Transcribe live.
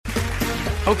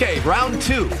Okay, round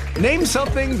two. Name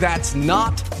something that's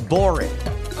not boring.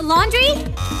 A laundry?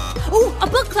 Ooh, a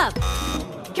book club.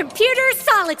 Computer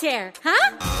solitaire,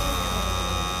 huh?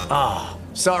 Ah, oh,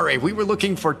 sorry, we were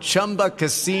looking for Chumba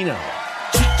Casino.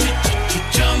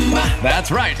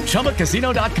 That's right,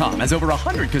 ChumbaCasino.com has over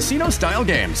 100 casino-style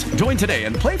games. Join today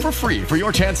and play for free for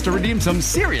your chance to redeem some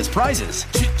serious prizes.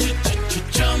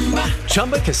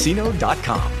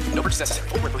 ChumbaCasino.com. No purchase necessary.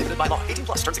 Void where prohibited by law. 18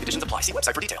 plus terms and conditions apply. See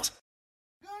website for details.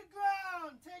 Good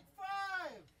ground. Take 5.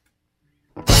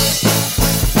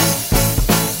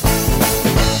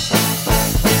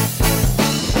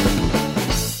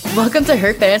 Welcome to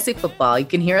Her Fantasy Football. You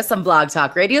can hear us on Blog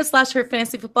Talk Radio /Her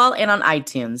Fantasy Football and on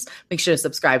iTunes. Make sure to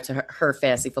subscribe to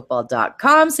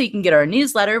herfantasyfootball.com so you can get our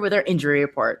newsletter with our injury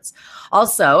reports.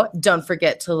 Also, don't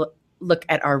forget to look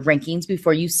at our rankings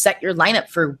before you set your lineup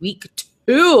for week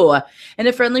 2. And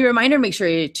a friendly reminder, make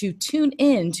sure to tune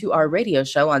in to our radio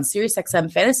show on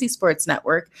SiriusXM Fantasy Sports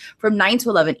Network from 9 to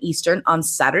 11 Eastern on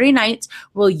Saturday night,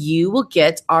 where you will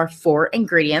get our 4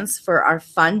 ingredients for our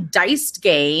fun diced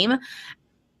game.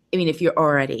 I mean, if you're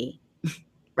already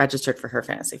registered for Her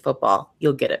Fantasy Football,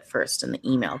 you'll get it first in the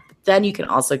email. But then you can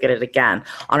also get it again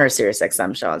on our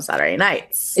SiriusXM show on Saturday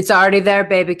nights. It's already there,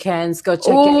 babykins. Go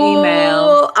check your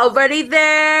email. Already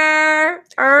there.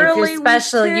 Early. If you're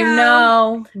special, you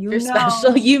know. If you're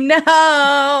special, you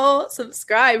know.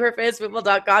 Subscribe,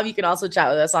 herfantasyfootball.com. You can also chat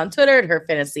with us on Twitter at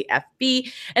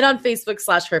HerFantasyFB and on Facebook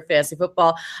 /Her Fantasy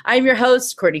Football. I'm your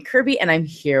host, Courtney Kirby, and I'm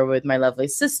here with my lovely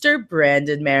sister,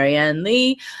 Brandon Marianne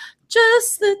Lee.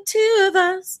 Just the two of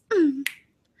us. You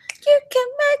can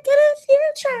make it if you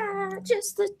try.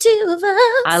 Just the two of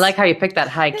us. I like how you picked that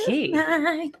high key.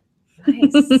 Nice.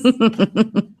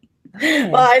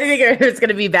 Well, I think it's going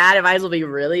to be bad. It might as well be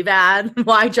really bad.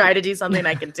 Why try to do something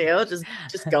I can do? Just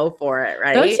go for it,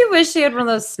 right? Don't you wish you had one of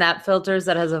those snap filters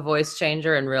that has a voice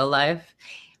changer in real life?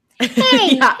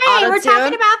 Hey, we're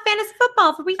talking about fantasy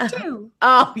football for week 2.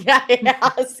 Oh, yeah,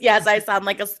 yes. I sound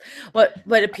like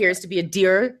what appears to be a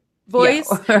deer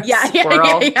voice. Yeah.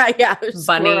 Bunny.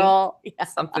 Squirrel. Yeah.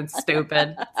 Something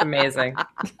stupid. It's amazing.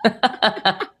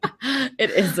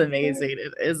 It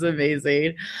is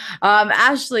amazing.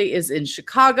 Ashley is in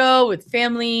Chicago with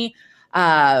family.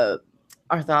 Our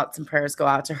thoughts and prayers go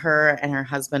out to her and her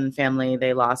husband and family.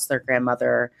 They lost their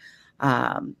grandmother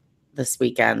this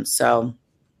weekend. So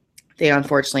they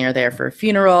unfortunately are there for a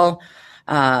funeral.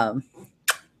 Love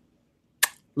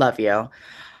you.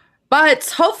 But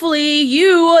hopefully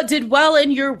you did well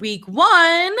in your week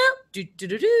 1.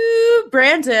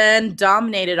 Brandon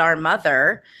dominated our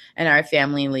mother in our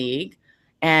family league.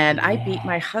 And I beat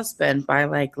my husband by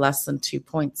like less than 2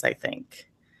 points, I think.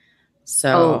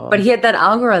 So, but he had that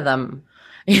algorithm.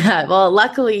 Yeah. Well,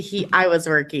 luckily I was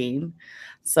working,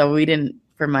 so we didn't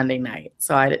for Monday night.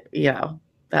 So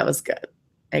that was good.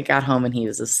 I got home and he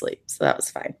was asleep, so that was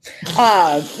fine.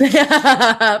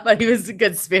 But he was in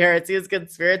good spirits.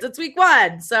 It's week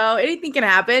 1, so anything can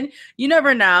happen. You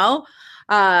never know.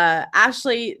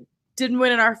 Ashley didn't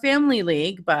win in our family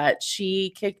league, but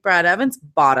she kicked Brad Evans'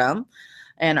 bottom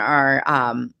in our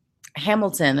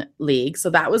Hamilton league, so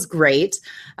that was great.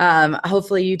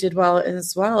 Hopefully you did well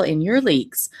as well in your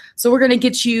leagues. So we're going to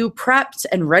get you prepped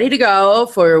and ready to go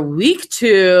for week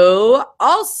 2.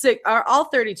 All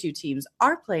 32 teams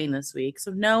are playing this week,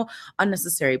 so no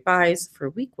unnecessary buys for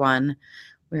week 1.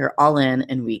 We are all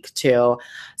in week 2.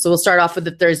 So we'll start off with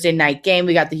the Thursday night game.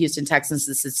 We got the Houston Texans,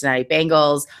 the Cincinnati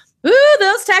Bengals. Ooh,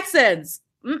 those Texans.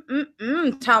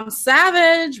 Tom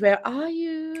Savage, where are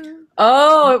you?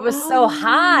 Oh, it was so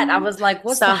hot. I was like,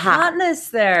 what's the hotness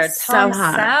there? Tom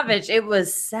Savage. It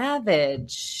was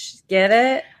savage. Get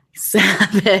it?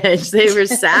 Savage. They were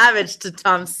savage to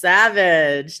Tom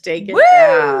Savage. Take it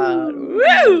down.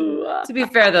 Woo! To be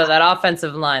fair, though, that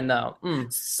offensive line, though.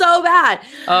 So bad.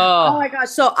 Oh my gosh.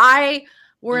 So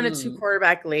we're in a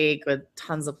 2-quarterback league with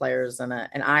tons of players in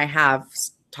it, and I have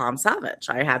Tom Savage.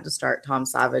 I had to start Tom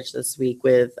Savage this week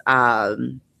with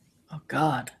oh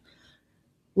God.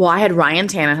 Well, I had Ryan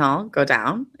Tannehill go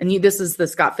down, and this is the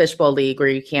Scott Fishbowl League where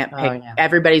you can't pick.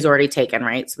 Everybody's already taken,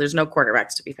 right? So there's no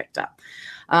quarterbacks to be picked up.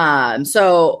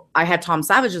 So I had Tom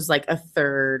Savage as like a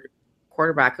third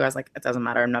quarterback who I was like, it doesn't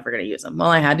matter. I'm never going to use him. Well,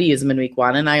 I had to use him in week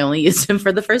 1, and I only used him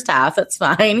for the first half. That's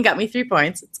fine. Got me 3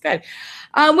 points. It's good.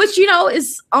 Which,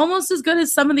 is almost as good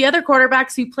as some of the other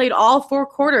quarterbacks who played all 4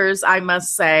 quarters, I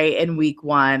must say, in week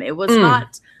 1. It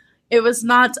was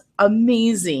not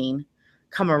amazing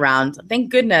come around. Thank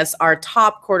goodness our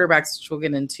top quarterbacks, which we'll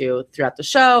get into throughout the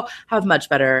show, have much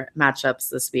better matchups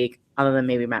this week. other than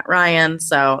maybe Matt Ryan.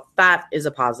 So that is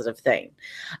a positive thing.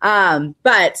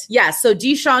 But yeah, so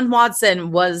Deshaun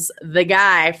Watson was the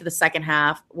guy for the second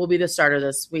half, will be the starter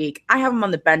this week. I have him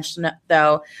on the bench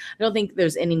though. I don't think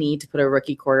there's any need to put a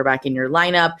rookie quarterback in your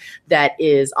lineup that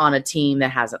is on a team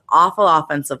that has an awful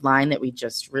offensive line that we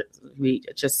just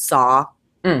saw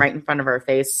right in front of our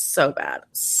face. So bad.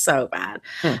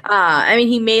 I mean,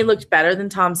 he may have looked better than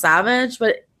Tom Savage,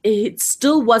 but it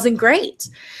still wasn't great.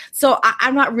 So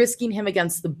I'm not risking him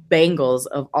against the Bengals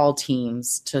of all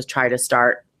teams to try to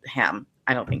start him.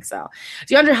 I don't think so.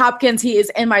 DeAndre Hopkins, he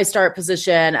is in my start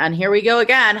position. And here we go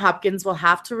again. Hopkins will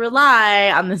have to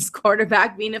rely on this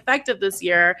quarterback being effective this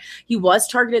year. He was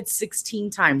targeted 16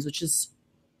 times, which is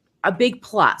a big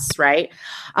plus, right?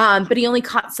 But he only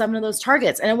caught 7 of those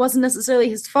targets, and it wasn't necessarily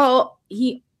his fault.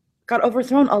 He got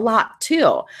overthrown a lot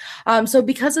too. So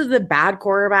because of the bad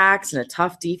quarterbacks and a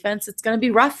tough defense, it's going to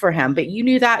be rough for him. But you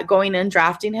knew that going in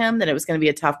drafting him, that it was going to be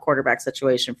a tough quarterback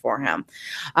situation for him.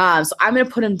 So I'm going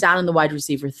to put him down in the wide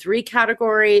receiver 3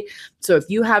 category. So if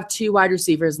you have 2 wide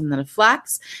receivers and then a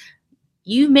flex,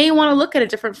 you may want to look at a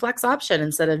different flex option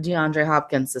instead of DeAndre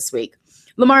Hopkins this week.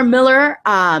 Lamar Miller,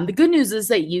 the good news is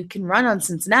that you can run on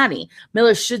Cincinnati.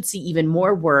 Miller should see even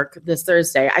more work this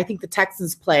Thursday. I think the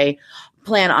Texans plan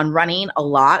on running a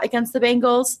lot against the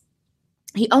Bengals.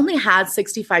 He only had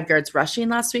 65 yards rushing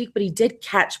last week, but he did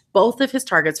catch both of his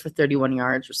targets for 31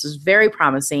 yards, which is very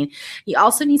promising. He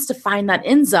also needs to find that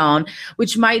end zone,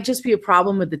 which might just be a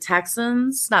problem with the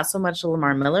Texans, not so much a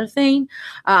Lamar Miller thing.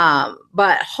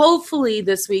 But hopefully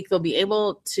this week they'll be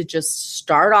able to just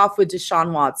start off with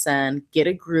Deshaun Watson, get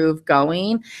a groove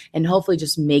going, and hopefully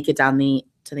just make it down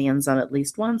to the end zone at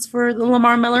least once for the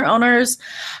Lamar Miller owners.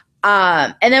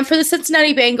 And then for the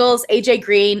Cincinnati Bengals, AJ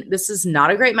Green, this is not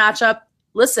a great matchup.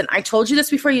 Listen, I told you this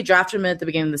before you drafted him at the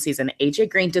beginning of the season. AJ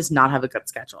Green does not have a good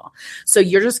schedule. So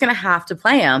you're just going to have to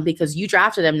play him because you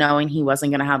drafted him knowing he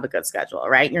wasn't going to have a good schedule,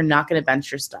 right? You're not going to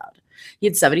bench your stud. He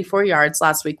had 74 yards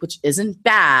last week, which isn't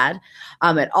bad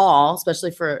at all,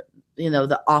 especially for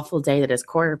the awful day that his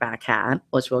quarterback had,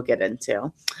 which we'll get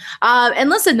into.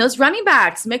 And listen, those running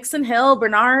backs, Mixon, Hill,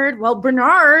 Bernard. Well,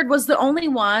 Bernard was the only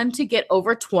one to get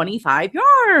over 25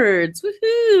 yards.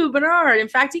 Woohoo, Bernard. In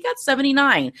fact, he got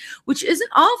 79, which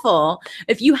isn't awful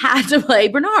if you had to play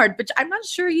Bernard, but I'm not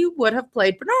sure you would have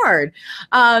played Bernard,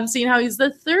 seeing how he's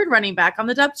the 3rd running back on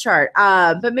the depth chart.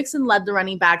 But Mixon led the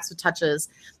running backs with touches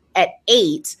at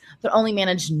 8, but only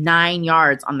managed 9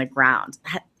 yards on the ground.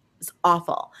 That is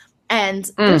awful.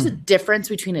 And there's a difference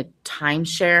between a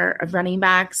timeshare of running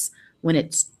backs when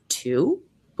it's 2,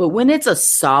 but when it's a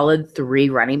solid 3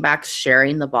 running backs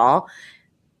sharing the ball,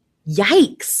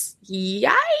 yikes.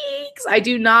 I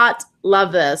do not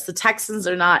love this. The Texans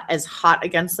are not as hot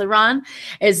against the run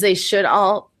as they should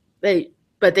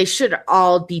but they should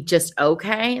all be just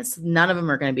okay. So none of them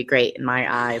are going to be great in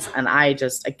my eyes. And I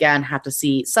just, again, have to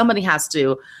see somebody has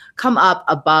to come up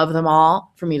above them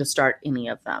all for me to start any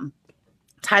of them.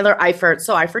 Tyler Eifert.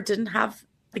 So Eifert didn't have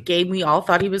the game we all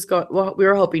thought he was we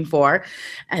were hoping for,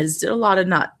 as did a lot of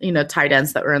tight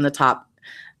ends that were in the top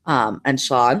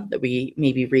echelon that we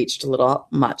maybe reached a little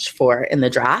much for in the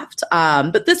draft.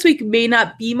 But this week may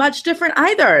not be much different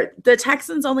either. The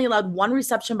Texans only allowed 1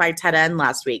 reception by tight end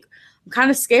last week. I'm kind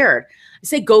of scared. I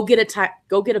say go get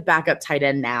a backup tight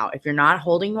end now. If you're not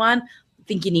holding one, I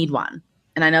think you need one.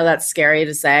 And I know that's scary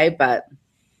to say, but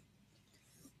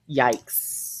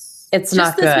yikes. It's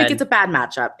not good. This week, it's a bad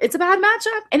matchup.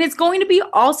 And it's going to be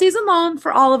all season long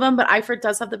for all of them, but Eifert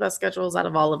does have the best schedules out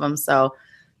of all of them, so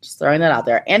just throwing that out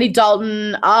there. Andy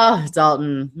Dalton.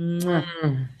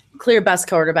 Clear best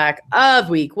quarterback of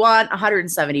week 1,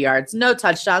 170 yards, no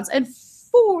touchdowns, and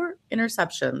 4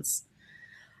 interceptions.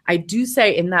 I do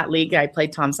say in that league I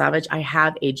played Tom Savage, I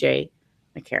have AJ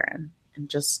McCarron. And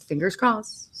just fingers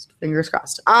crossed.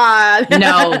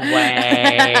 No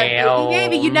way.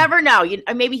 Maybe. You never know.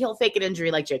 Maybe he'll fake an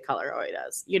injury like Jay Cutler always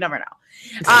does. You never know.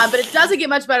 But it doesn't get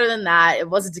much better than that. It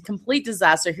was a complete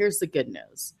disaster. Here's the good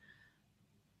news.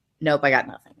 Nope, I got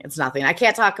nothing. It's nothing. I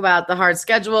can't talk about the hard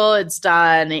schedule. It's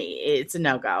done. It's a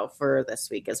no-go for this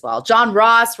week as well. John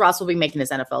Ross. Ross will be making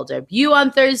his NFL debut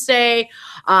on Thursday.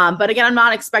 But again, I'm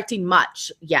not expecting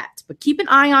much yet. But keep an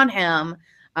eye on him.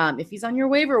 If he's on your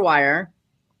waiver wire,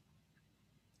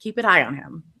 keep an eye on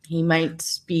him. He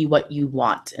might be what you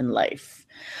want in life.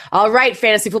 All right,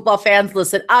 fantasy football fans,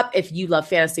 listen up. If you love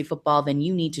fantasy football, then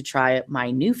you need to try my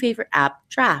new favorite app,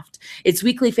 Draft. It's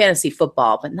weekly fantasy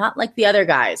football, but not like the other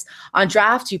guys. On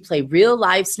Draft, you play real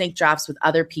live snake drafts with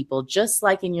other people, just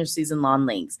like in your season-long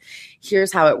leagues.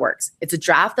 Here's how it works. It's a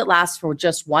draft that lasts for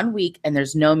just 1 week, and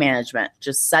there's no management.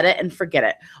 Just set it and forget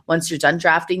it. Once you're done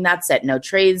drafting, that's it. No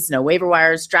trades, no waiver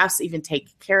wires. Drafts even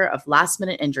take care of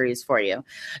last-minute injuries for you.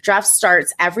 Draft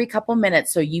starts every couple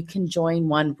minutes, so you can join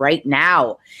one right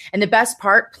now. And the best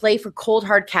part, play for cold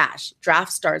hard cash.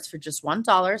 Draft starts for just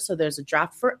 $1, so there's a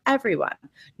draft for everyone.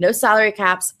 No salary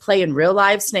caps, play in real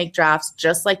live snake drafts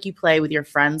just like you play with your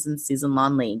friends in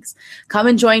season-long leagues. Come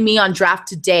and join me on Draft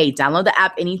today. Download the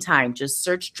app anytime. Just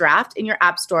search Draft in your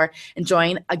app store and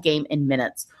join a game in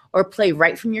minutes. Or play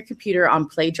right from your computer on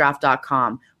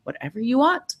playdraft.com. Whatever you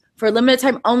want. For a limited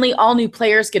time only, all new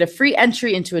players get a free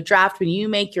entry into a draft when you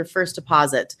make your first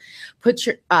deposit. But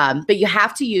you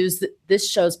have to use this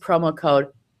show's promo code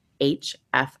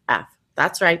HFF.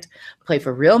 That's right. Play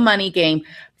for real money game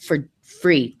for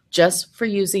free just for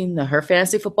using the Her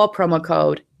Fantasy Football promo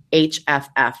code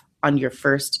HFF on your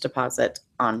first deposit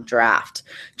on Draft.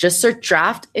 Just search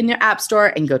Draft in your app store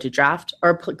and go to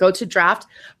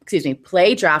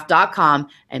playdraft.com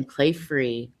and play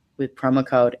free with promo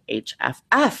code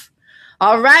HFF.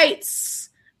 All right.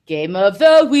 Game of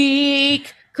the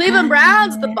week. Cleveland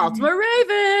Browns, the Baltimore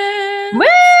Ravens. Woo!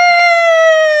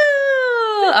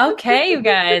 Okay, you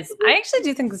guys. I actually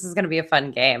do think this is going to be a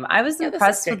fun game. I was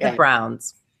impressed with the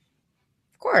Browns.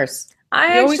 Of course.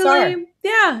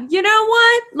 Yeah, you know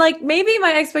what? Like, maybe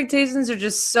my expectations are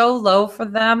just so low for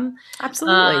them.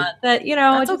 Absolutely. That,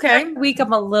 that's okay. Every week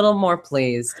I'm a little more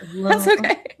pleased. That's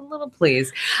okay. A little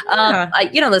pleased.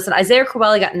 Listen, Isaiah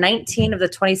Crowell got 19 of the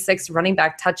 26 running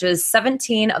back touches,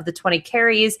 17 of the 20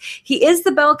 carries. He is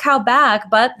the bell cow back,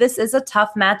 but this is a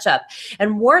tough matchup.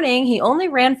 And warning, he only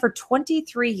ran for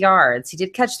 23 yards. He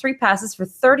did catch 3 passes for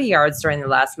 30 yards during the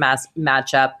last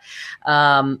matchup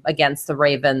against the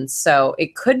Ravens. So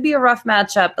it could be a rough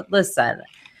matchup, but listen,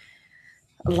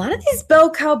 a lot of these bell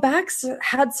cow backs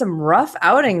had some rough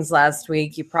outings last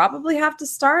week. You probably have to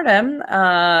start him.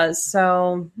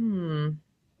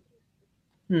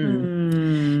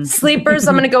 Sleepers,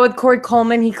 I'm going to go with Corey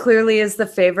Coleman. He clearly is the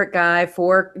favorite guy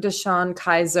for DeShone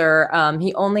Kizer.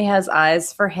 He only has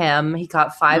eyes for him. He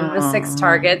caught 5 of the 6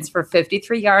 targets for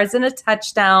 53 yards and a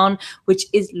touchdown, which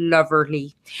is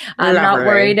lovely. I'm not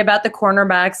worried about the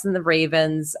cornerbacks and the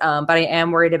Ravens, but I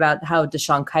am worried about how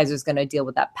DeShone Kizer is going to deal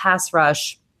with that pass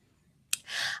rush.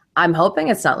 I'm hoping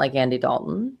it's not like Andy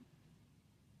Dalton.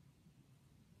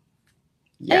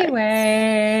 Yikes.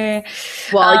 Anyway.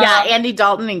 Well, Andy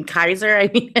Dalton and Kizer,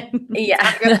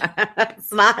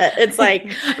 it's not. It's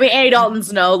like, Andy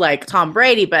Dalton's like Tom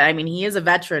Brady, but he is a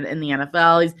veteran in the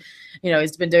NFL.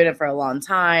 He's been doing it for a long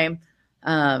time.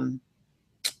 It'll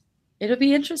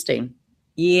be interesting.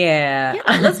 Yeah.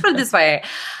 Let's put it this way.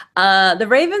 The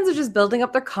Ravens are just building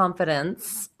up their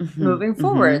confidence moving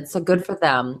forward. So good for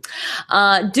them.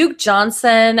 Duke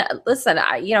Johnson, listen,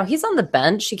 he's on the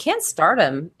bench. You can't start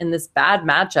him in this bad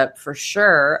matchup for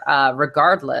sure,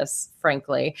 regardless,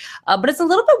 frankly. But it's a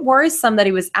little bit worrisome that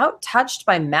he was out-touched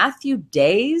by Matthew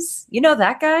Days. You know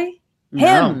that guy?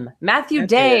 Matthew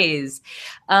Days.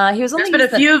 There's been a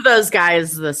few of those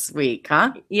guys this week,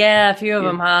 huh? Yeah, a few of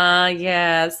them, huh?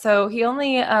 Yeah. So he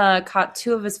only caught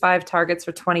 2 of his 5 targets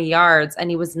for 20 yards, and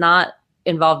he was not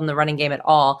involved in the running game at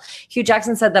all. Hugh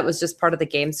Jackson said that was just part of the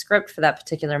game script for that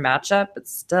particular matchup, but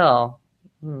still.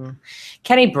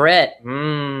 Kenny Britt,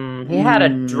 he had a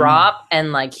drop,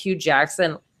 and Hugh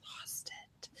Jackson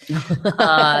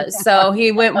so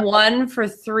he went 1 for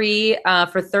 3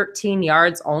 for 13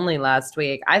 yards only last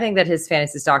week. I think that his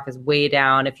fantasy stock is way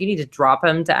down. If you need to drop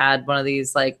him to add one of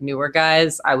these newer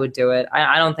guys, I would do it.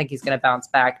 I don't think he's going to bounce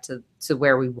back to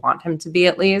where we want him to be.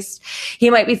 At least he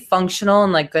might be functional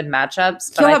in good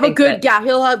matchups. But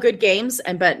he'll have good games,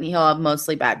 but he'll have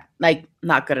mostly bad,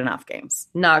 not good enough games.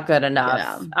 Not good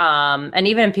enough. And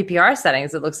even in PPR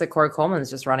settings, it looks like Corey Coleman's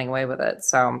just running away with it.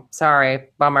 So sorry,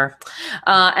 bummer.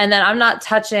 And then I'm not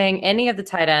touching any of the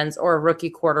tight ends or a rookie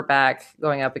quarterback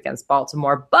going up against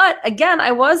Baltimore. But again,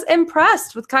 I was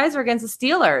impressed with Kizer against the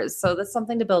Steelers. So that's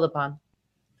something to build upon.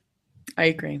 I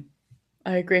agree.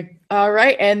 All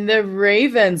right. And the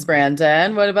Ravens,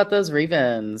 Brandon. What about those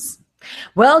Ravens?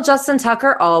 Well, Justin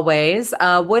Tucker always.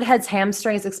 Woodhead's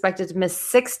hamstring is expected to miss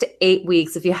 6 to 8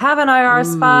 weeks. If you have an IR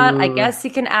spot, I guess you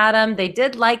can add him. They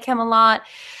did like him a lot.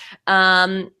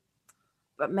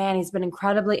 but man, he's been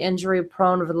incredibly injury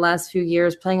prone over the last few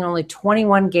years, playing in only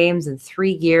 21 games in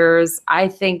 3 years. I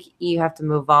think you have to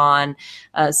move on.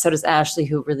 So does Ashley,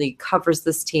 who really covers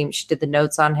this team. She did the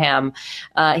notes on him.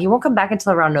 He won't come back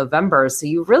until around November. So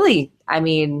you really, I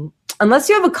mean, unless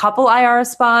you have a couple IR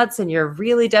spots and you're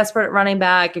really desperate at running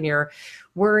back and you're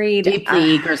worried, deep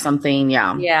league or something.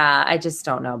 Yeah, I just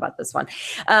don't know about this one.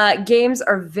 The game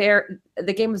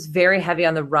was very heavy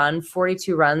on the run,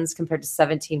 42 runs compared to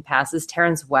 17 passes.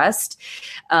 Terrence West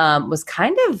was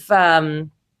kind of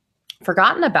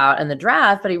forgotten about in the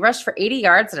draft, but he rushed for 80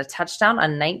 yards and a touchdown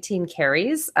on 19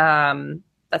 carries.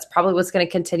 That's probably what's going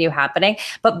to continue happening.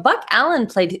 But Buck Allen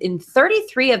played in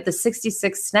 33 of the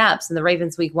 66 snaps in the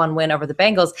Ravens Week 1 win over the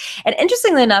Bengals. And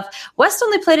interestingly enough, West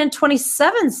only played in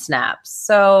 27 snaps.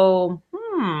 So, he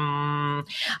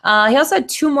also had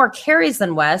 2 more carries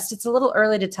than West. It's a little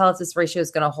early to tell if this ratio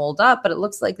is going to hold up, but it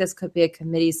looks like this could be a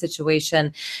committee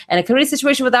situation. And a committee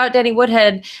situation without Danny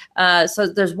Woodhead. So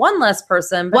there's one less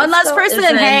person. One less person.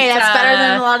 Hey, that's better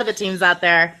than a lot of the teams out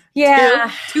there. Yeah.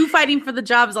 Two fighting for the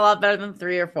job is a lot better than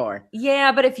 3 or 4.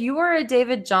 Yeah, but if you were a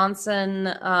David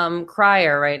Johnson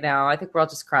crier right now, I think we're all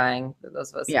just crying,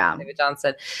 those of us. Yeah. David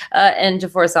Johnson. And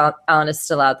DeForest Allen is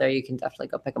still out there. You can definitely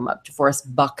go pick him up.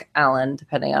 DeForest Buck Allen,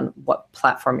 depending on what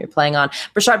platform you're playing on.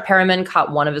 Brashard Perriman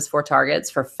caught 1 of his 4 targets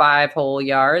for 5 whole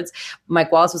yards.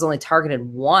 Mike Wallace was only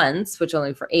targeted once, which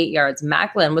only for 8 yards.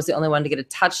 Macklin was the only one to get a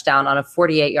touchdown on a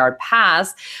 48-yard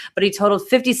pass, but he totaled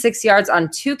 56 yards on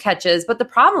 2 catches. But the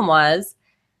problem was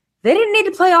they didn't need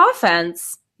to play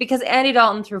offense because Andy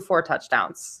Dalton threw 4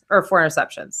 touchdowns or 4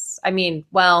 interceptions. I mean,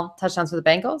 well, touchdowns for the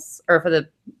Bengals or for the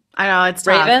I know it's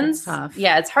Ravens. Tough. It's tough.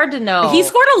 Yeah, it's hard to know. He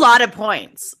scored a lot of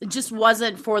points. It just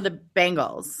wasn't for the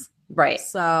Bengals. Right.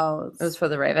 So it was for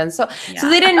the Ravens. So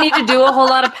they didn't need to do a whole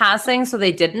lot of passing. So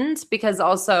they didn't, because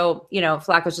also,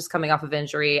 Flacco's just coming off of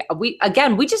injury. We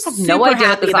just have no idea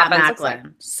what this offense looks like.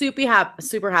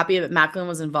 Super happy that Macklin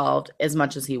was involved as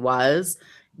much as he was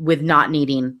with not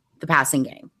needing the passing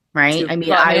game. Right.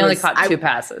 I only caught 2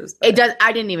 passes. But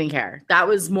I didn't even care. That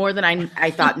was more than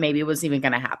I thought maybe was even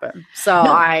going to happen. So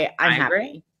I'm happy.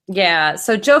 Agree. Yeah.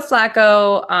 So Joe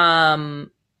Flacco,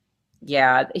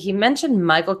 he mentioned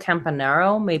Michael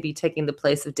Campanaro maybe taking the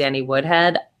place of Danny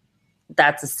Woodhead.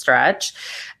 That's a stretch.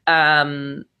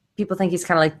 People think he's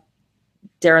kind of like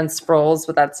Darren Sproles,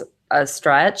 but that's a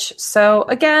stretch. So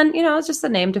again, it's just a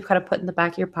name to kind of put in the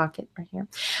back of your pocket right here.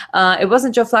 It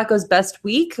wasn't Joe Flacco's best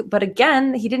week, but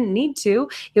again, he didn't need to.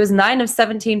 He was 9 of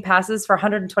 17 passes for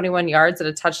 121 yards and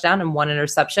a touchdown and 1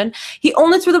 interception. He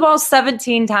only threw the ball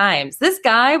 17 times. This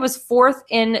guy was 4th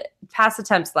in pass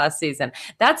attempts last season.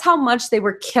 That's how much they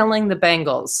were killing the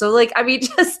Bengals. So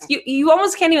just you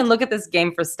almost can't even look at this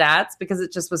game for stats because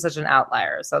it just was such an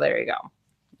outlier. So there you go.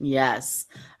 Yes.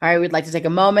 All right. We'd like to take a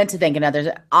moment to thank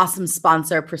another awesome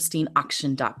sponsor,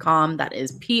 PristineAuction.com. That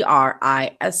is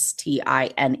PRISTINE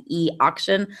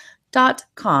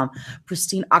auction.com.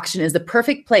 Pristine Auction is the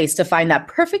perfect place to find that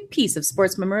perfect piece of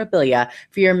sports memorabilia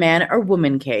for your man or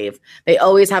woman cave. They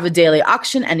always have a daily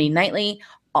auction, ending nightly.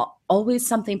 Always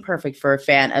something perfect for a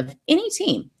fan of any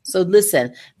team. So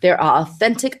listen, there are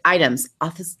authentic items.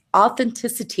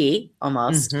 Authenticity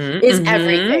almost is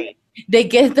everything. They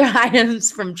get their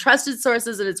items from trusted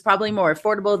sources, and it's probably more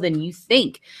affordable than you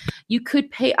think. You could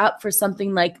pay up for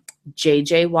something like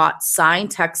J.J. Watt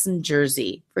signed Texan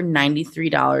jersey for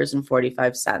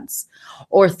 $93.45,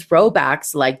 or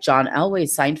throwbacks like John Elway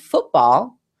signed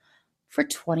football for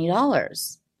 $20. I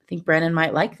think Brandon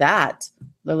might like that,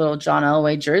 the little John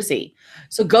Elway jersey.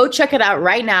 So go check it out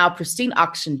right now,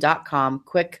 pristineauction.com.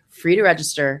 Quick, free to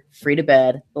register, free to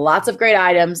bid. Lots of great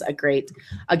items.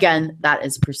 Again, that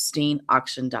is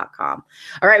pristineauction.com.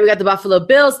 All right, we got the Buffalo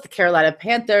Bills, the Carolina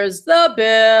Panthers, the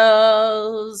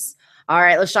Bills. All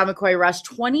right, LeSean McCoy rushed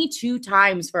 22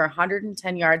 times for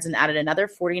 110 yards and added another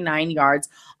 49 yards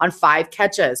on 5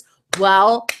 catches.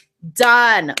 Well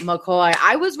done, McCoy.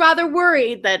 I was rather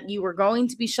worried that you were going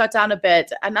to be shut down a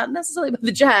bit, and not necessarily by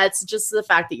the Jets, just the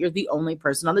fact that you're the only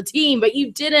person on the team, but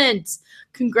you didn't.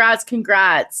 Congrats.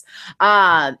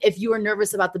 If you are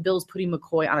nervous about the Bills putting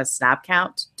McCoy on a snap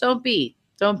count, don't be.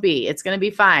 It's going to be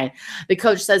fine. The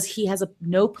coach says he has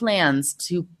no plans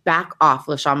to back off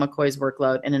LeSean McCoy's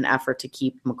workload in an effort to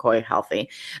keep McCoy healthy.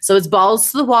 So it's balls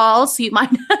to the wall. So you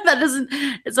might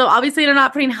so obviously they're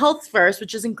not putting health first,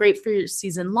 which isn't great for your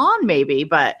season long maybe,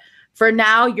 but for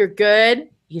now you're good.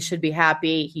 You should be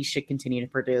happy. He should continue to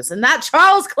produce. And that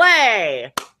Charles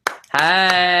Clay.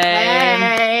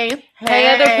 Hey,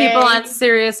 other people on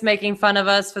Sirius making fun of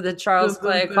us for the Charles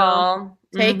Clay call.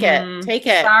 Take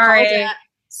it.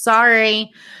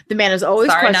 Sorry. The man is always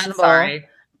questionable.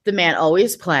 The man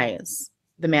always plays.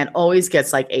 the man always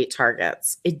gets like 8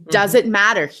 targets. It doesn't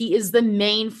matter. He is the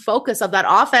main focus of that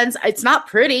offense. It's not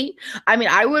pretty. I mean,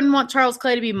 I wouldn't want Charles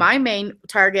Clay to be my main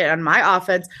target on my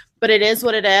offense, but it is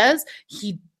what it is.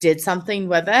 He did something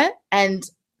with it, and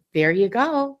there you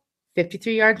go.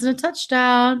 53 yards and a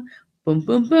touchdown. Boom,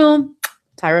 boom, boom.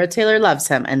 Tyrod Taylor loves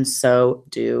him, and so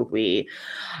do we.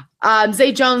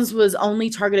 Zay Jones was only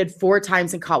targeted 4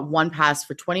 times and caught 1 pass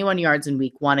for 21 yards in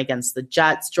week 1 against the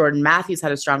Jets. Jordan Matthews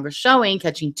had a stronger showing,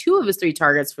 catching 2 of his 3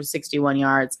 targets for 61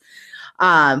 yards.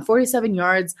 47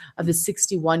 yards of the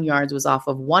 61 yards was off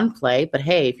of 1 play, but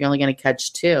hey, if you're only going to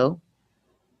catch 2,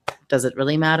 does it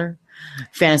really matter?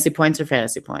 Fantasy points are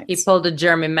fantasy points. He pulled a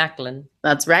Jeremy Maclin.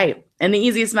 That's right. And the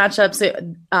easiest matchup,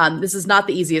 this is not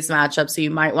the easiest matchup, so you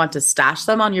might want to stash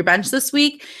them on your bench this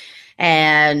week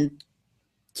and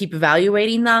keep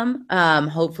evaluating them.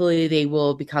 Hopefully they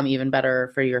will become even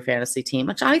better for your fantasy team,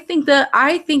 which I think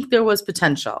there was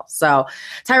potential. So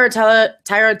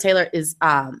Tyrod Taylor is,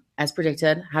 as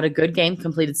predicted, had a good game,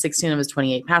 completed 16 of his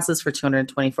 28 passes for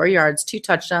 224 yards, 2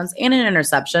 touchdowns, and an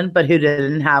interception, but who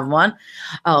didn't have one?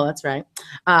 Oh, that's right.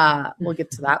 We'll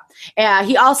get to that.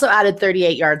 He also added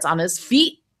 38 yards on his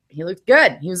feet. He looked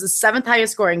good. He was the 7th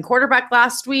highest scoring quarterback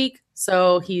last week.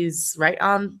 So he's right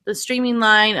on the streaming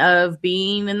line of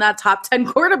being in that top 10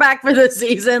 quarterback for the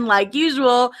season, like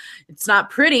usual. It's not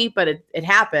pretty, but it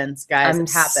happens, guys. It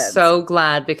happens. So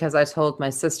glad, because I told my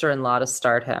sister-in-law to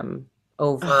start him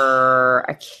over,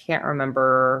 I can't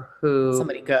remember who.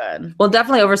 Somebody good. Well,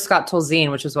 definitely over Scott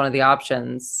Tolzien, which was one of the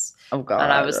options. Oh, God.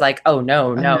 And I was like, oh,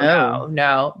 no.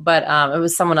 But it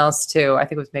was someone else, too. I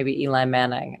think it was maybe Eli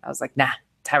Manning. I was like, nah.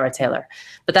 Tyrod Taylor.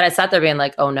 But then I sat there being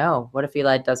like, oh no, what if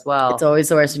Eli does well? It's always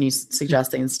the worst when you suggest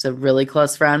things to really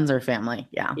close friends or family.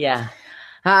 Yeah.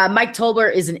 Mike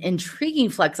Tolbert is an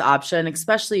intriguing flex option,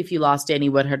 especially if you lost Danny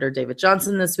Woodhead or David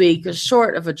Johnson this week.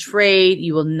 Short of a trade,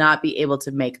 you will not be able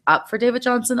to make up for David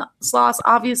Johnson's loss,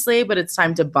 obviously, but it's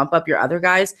time to bump up your other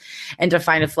guys and to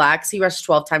find a flex. He rushed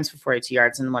 12 times for 42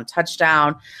 yards and 1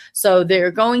 touchdown. So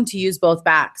they're going to use both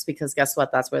backs because guess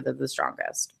what? That's where they're the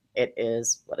strongest. It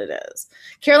is what it is.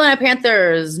 Carolina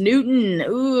Panthers,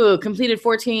 Newton, completed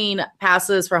 14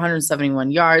 passes for 171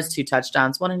 yards, 2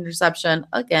 touchdowns, 1 interception,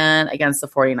 again, against the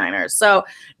 49ers. So,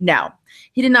 no,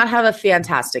 he did not have a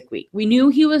fantastic week. We knew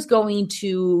he was going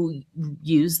to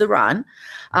use the run.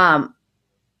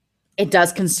 It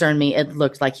does concern me. It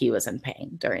looked like he was in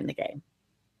pain during the game.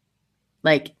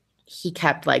 Like, he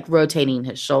kept, rotating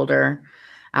his shoulder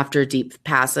after deep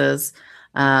passes.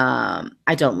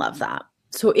 I don't love that.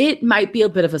 So it might be a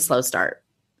bit of a slow start.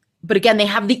 But again, they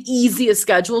have the easiest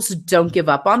schedule, so don't give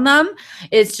up on them.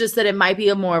 It's just that it might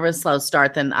be more of a slow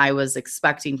start than I was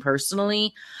expecting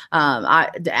personally. And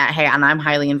I'm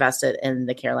highly invested in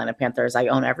the Carolina Panthers. I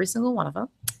own every single one of them,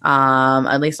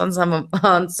 at least on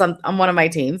one of my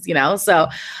teams, So,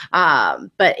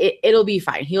 but it'll be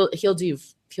fine. He'll do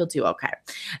okay.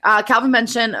 Calvin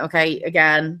Benson,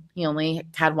 again, he only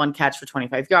had 1 catch for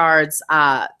 25 yards.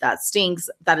 That stinks.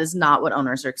 That is not what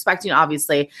owners are expecting,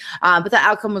 obviously. But the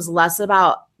outcome was less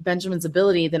about Benjamin's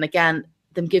ability than, again,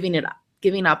 them giving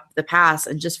up the pass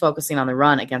and just focusing on the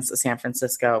run against the San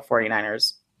Francisco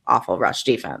 49ers awful rush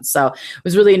defense. So it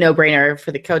was really a no-brainer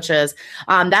for the coaches.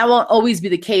 That won't always be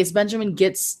the case. Benjamin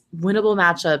gets winnable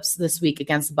matchups this week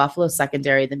against the Buffalo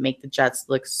secondary that make the Jets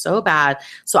look so bad.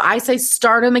 So I say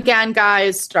start him again,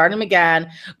 guys. Start him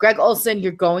again. Greg Olsen,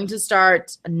 you're going to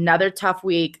start another tough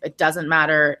week. It doesn't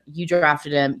matter. You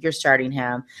drafted him. You're starting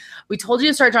him. We told you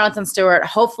to start Jonathan Stewart.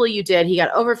 Hopefully you did. He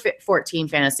got over 14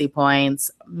 fantasy points.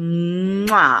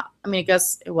 Mwah. I mean, I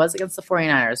guess it was against the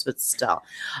 49ers, but still.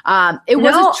 I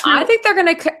think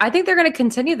they're gonna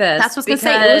continue this. That's what I was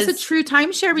going to say. It was a true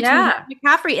timeshare between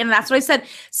McCaffrey, and that's what I said.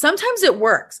 Sometimes it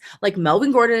works. Like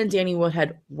Melvin Gordon and Danny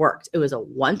Woodhead worked. It was a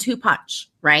 1-2 punch,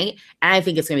 right? And I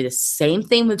think it's going to be the same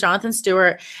thing with Jonathan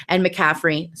Stewart and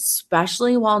McCaffrey,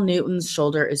 especially while Newton's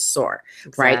shoulder is sore,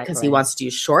 right? Because he wants to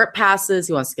do short passes.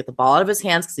 He wants to get the ball out of his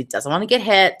hands because he doesn't want to get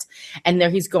hit. And there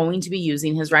he's going to be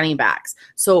using his running backs.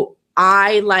 So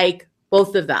I like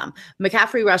both of them.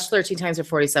 McCaffrey rushed 13 times for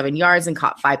 47 yards and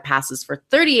caught 5 passes for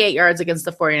 38 yards against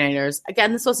the 49ers.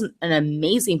 Again, this wasn't an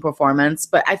amazing performance,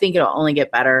 but I think it'll only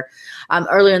get better.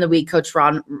 Earlier in the week, Coach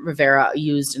Ron Rivera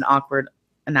used an awkward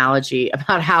analogy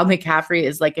about how McCaffrey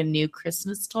is like a new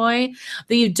Christmas toy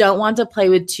that you don't want to play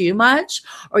with too much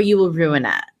or you will ruin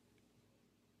it.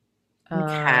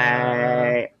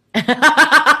 Okay.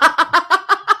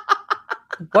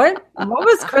 What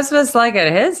was Christmas like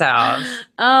at his house?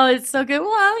 Oh, it's so good.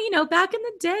 Well, back in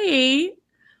the day,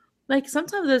 like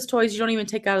sometimes those toys you don't even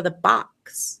take out of the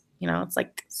box. It's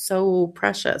like so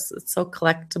precious. It's so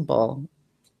collectible,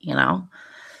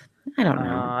 I don't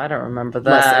know. I don't remember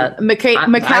that. Listen,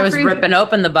 McCaffrey. I was ripping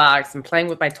open the box and playing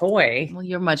with my toy. Well,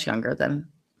 you're much younger than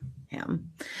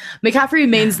him. McCaffrey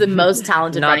remains the most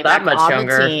talented running back on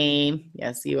the team.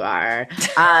 Yes, you are.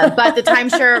 But the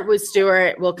timeshare with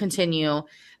Stewart will continue.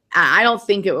 I don't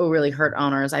think it will really hurt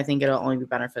owners. I think it'll only be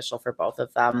beneficial for both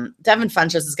of them. Devin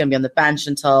Funchess is going to be on the bench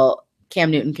until Cam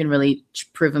Newton can really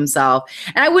prove himself.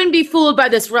 And I wouldn't be fooled by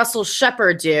this Russell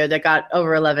Shepard dude that got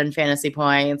over 11 fantasy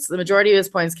points. The majority of his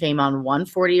points came on one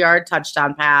 40-yard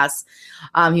touchdown pass.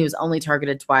 He was only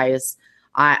targeted twice.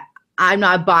 I'm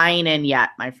not buying in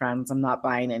yet, my friends. I'm not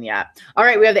buying in yet. All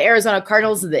right, we have the Arizona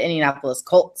Cardinals and the Indianapolis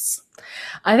Colts.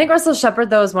 I think Russell Shepard,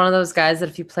 though, is one of those guys that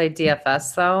if you play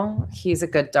DFS, though, he's a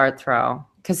good dart throw.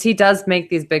 Because he does make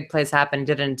these big plays happen.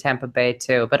 Did it in Tampa Bay,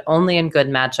 too. But only in good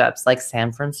matchups like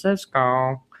San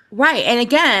Francisco. Right. And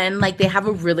again, like they have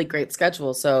a really great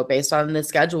schedule. So based on the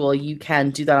schedule, you can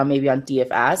do that on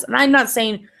DFS. And I'm not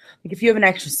saying like if you have an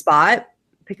extra spot,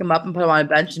 pick him up and put him on a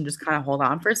bench and just kind of hold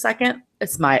on for a second.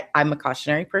 I'm a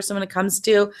cautionary person when it comes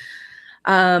to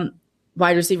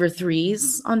wide receiver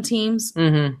threes on teams.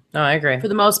 Mm-hmm. No, I agree. For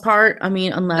the most part. I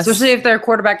mean, especially if their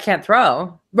quarterback can't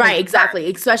throw. Right,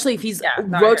 exactly. Especially if he's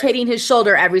rotating his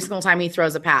shoulder every single time he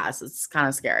throws a pass. It's kind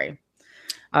of scary.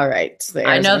 All right.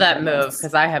 I know that move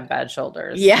because I have bad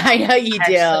shoulders. Yeah, I know you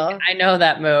do. I know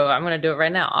that move. I'm going to do it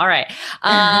right now. All right.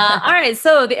 All right.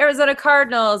 So the Arizona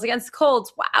Cardinals against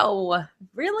Colts. Wow.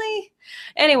 Really?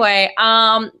 Anyway,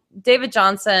 David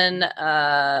Johnson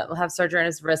will have surgery on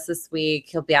his wrist this week.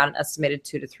 He'll be out an estimated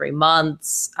 2 to 3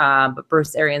 months. But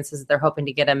Bruce Arians says they're hoping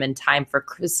to get him in time for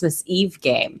Christmas Eve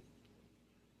game.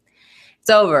 It's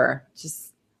over.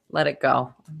 Just let it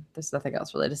go. There's nothing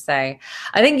else really to say.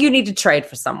 I think you need to trade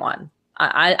for someone.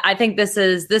 I think this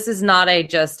is not a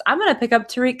just, I'm going to pick up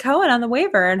Tariq Cohen on the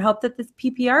waiver and hope that this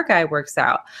PPR guy works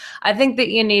out. I think that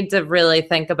you need to really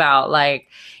think about, like,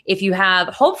 if you have,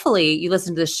 hopefully you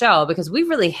listen to the show because we've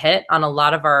really hit on a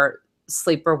lot of our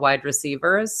sleeper wide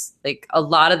receivers. Like a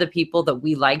lot of the people that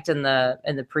we liked in the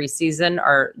preseason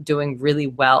are doing really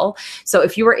well. So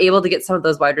if you were able to get some of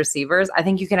those wide receivers, I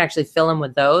think you can actually fill in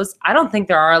with those. I don't think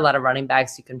there are a lot of running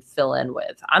backs you can fill in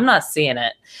with. I'm not seeing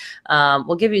it.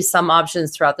 We'll give you some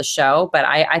options throughout the show, but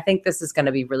I think this is going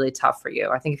to be really tough for you.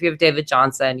 I think if you have David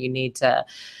Johnson, you need to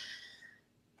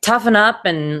toughen up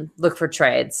and look for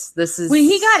trades. This is when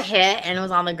he got hit and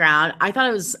was on the ground. I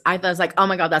was like, oh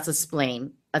my God, that's a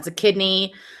spleen. That's a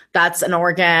kidney. That's an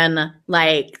organ.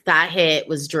 Like that hit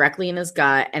was directly in his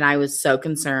gut. And I was so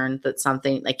concerned that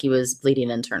something like he was bleeding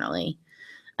internally.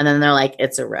 And then they're like,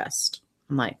 it's a wrist.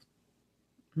 I'm like,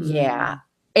 yeah,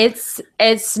 it's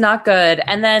not good.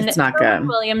 And then it's not good.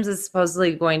 Williams is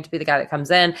supposedly going to be the guy that comes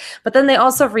in, but then they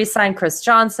also re-signed Chris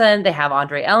Johnson. They have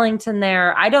Andre Ellington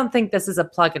there. I don't think this is a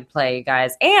plug and play,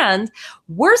 guys. And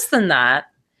worse than that,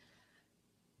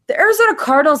 the Arizona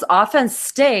Cardinals offense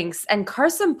stinks and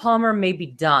Carson Palmer may be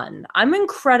done. I'm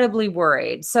incredibly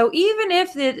worried. So even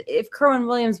if Kerwin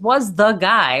Williams was the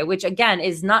guy, which again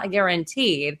is not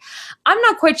guaranteed, I'm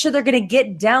not quite sure they're going to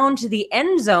get down to the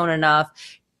end zone enough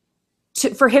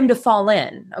for him to fall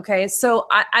in. Okay. So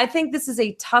I think this is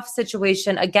a tough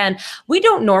situation. Again, we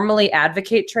don't normally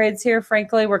advocate trades here.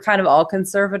 Frankly, we're kind of all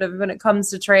conservative when it comes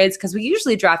to trades because we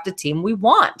usually draft a team we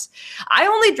want. I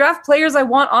only draft players I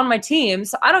want on my team.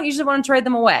 So I don't usually want to trade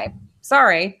them away.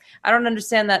 Sorry. I don't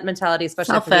understand that mentality,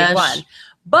 especially after week one.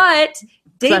 But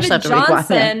David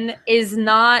Johnson is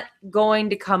not going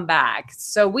to come back.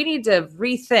 So we need to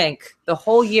rethink the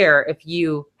whole year if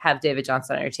you have David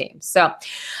Johnson on your team. So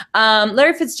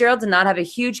Larry Fitzgerald did not have a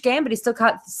huge game, but he still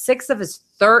caught 6 of his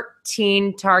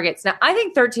 13 targets. Now, I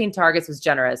think 13 targets was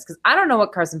generous because I don't know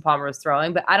what Carson Palmer was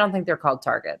throwing, but I don't think they're called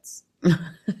targets. I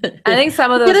think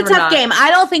some of those were a tough game.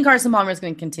 I don't think Carson Palmer is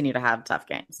going to continue to have tough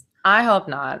games. I hope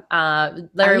not.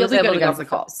 Larry was able to go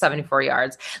for 74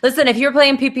 yards. Listen, if you're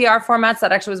playing PPR formats,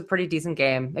 that actually was a pretty decent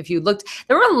game. If you looked,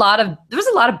 there was a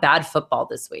lot of bad football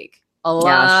this week. A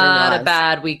lot of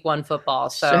bad week 1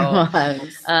 football. So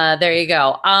there you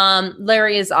go.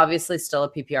 Larry is obviously still a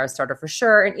PPR starter for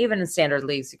sure. And even in standard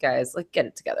leagues, you guys, like, get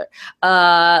it together.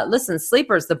 Listen,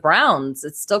 sleepers, the Browns,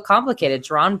 it's still complicated.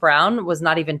 Jerron Brown was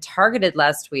not even targeted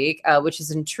last week, which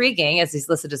is intriguing as he's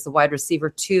listed as the wide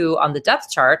receiver 2 on the depth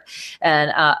chart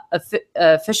and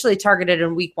officially targeted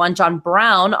in week 1. John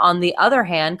Brown, on the other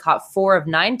hand, caught 4 of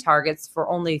 9 targets for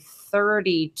only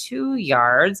 32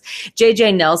 yards.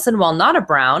 J.J. Nelson, while not a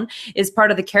Brown, is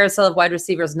part of the carousel of wide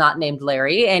receivers not named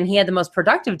Larry, and he had the most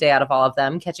productive day out of all of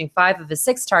them, catching 5 of his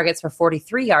 6 targets for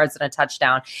 43 yards and a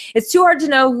touchdown. It's too hard to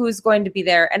know who's going to be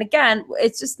there. And again,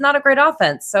 it's just not a great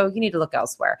offense, so you need to look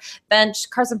elsewhere. Bench,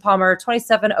 Carson Palmer,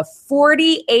 27 of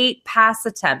 48 pass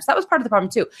attempts. That was part of the problem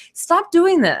too. Stop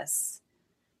doing this.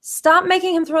 Stop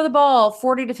making him throw the ball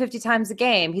 40 to 50 times a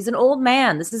game. He's an old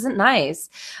man. This isn't nice.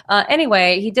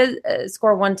 Anyway, he did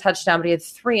score 1 touchdown, but he had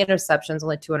 3 interceptions,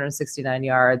 only 269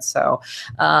 yards. So,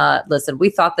 listen, we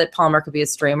thought that Palmer could be a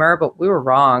streamer, but we were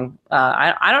wrong.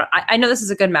 I know this is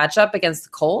a good matchup against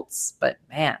the Colts, but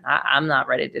man, I'm not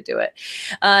ready to do it.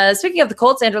 Speaking of the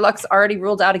Colts, Andrew Luck's already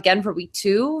ruled out again for week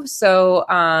 2. So,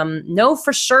 no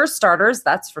for sure starters.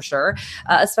 That's for sure,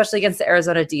 especially against the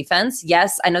Arizona defense.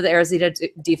 Yes, I know the Arizona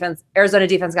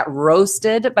defense got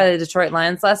roasted by the Detroit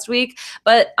Lions last week,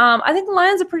 but I think the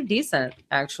Lions are pretty decent,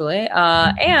 actually.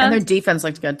 And their defense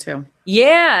looked good too.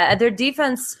 Yeah, their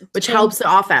defense, which helps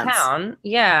the offense.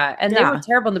 Yeah, and they were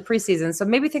terrible in the preseason, so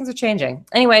maybe things are changing.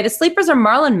 Anyway, the sleepers are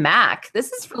Marlon Mack.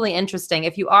 This is really interesting.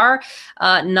 If you are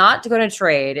not going to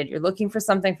trade and you're looking for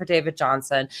something for David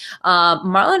Johnson,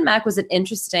 Marlon Mack was an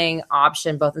interesting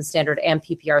option both in standard and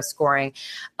PPR scoring.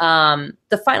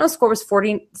 The final score was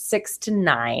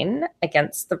 46-9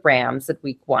 against the Rams at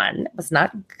week 1. It was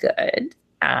not good.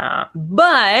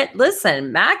 But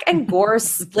listen, Mack and Gore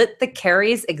split the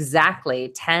carries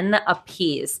exactly 10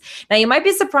 apiece. Now, you might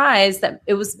be surprised that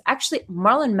it was actually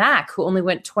Marlon Mack who only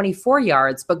went 24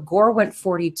 yards, but Gore went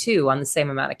 42 on the same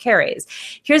amount of carries.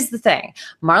 Here's the thing.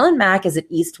 Marlon Mack is an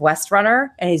east-west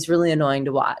runner, and he's really annoying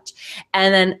to watch.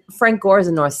 And then Frank Gore is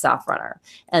a north-south runner,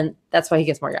 and that's why he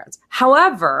gets more yards.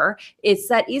 However, it's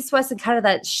that east-west and kind of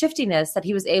that shiftiness that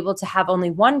he was able to have only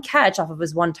 1 catch off of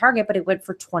his 1 target, but it went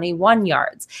for 21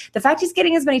 yards. The fact he's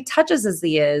getting as many touches as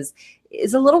he is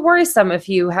a little worrisome if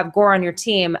you have Gore on your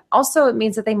team. Also, it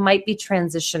means that they might be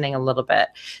transitioning a little bit.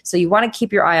 So you want to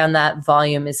keep your eye on that.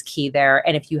 Volume is key there.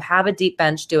 And if you have a deep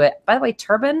bench, do it. By the way,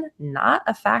 Turbin, not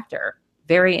a factor.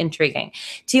 Very intriguing.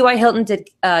 T.Y. Hilton did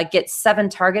get 7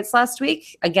 targets last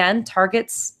week. Again,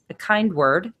 targets, a kind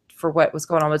word for what was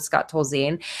going on with Scott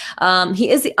Tolzien. He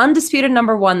is the undisputed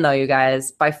number 1, though, you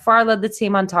guys. By far led the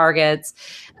team on targets.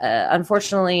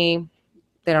 Unfortunately,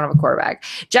 they don't have a quarterback.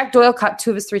 Jack Doyle caught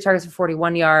 2 of his 3 targets for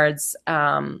 41 yards.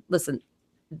 Listen,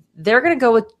 they're going to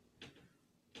go with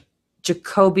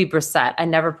Jacoby Brissett. I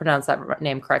never pronounced that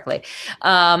name correctly.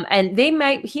 And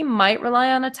he might rely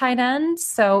on a tight end.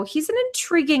 So he's an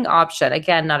intriguing option.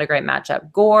 Again, not a great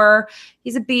matchup. Gore,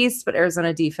 he's a beast, but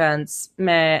Arizona defense,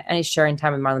 meh. And he's sharing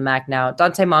time with Marlon Mack now.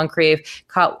 Dante Moncrief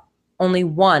caught only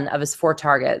 1 of his 4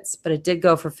 targets, but it did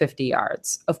go for 50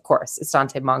 yards. Of course, it's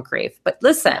Dante Moncrief. But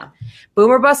listen,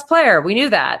 boomer bust player. We knew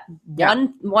that. Yeah.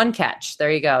 One catch.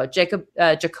 There you go.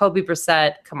 Jacoby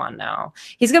Brissett. Come on now.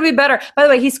 He's going to be better. By the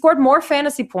way, he scored more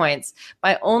fantasy points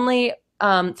by only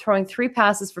throwing 3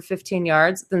 passes for 15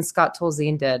 yards than Scott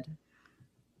Tolzien did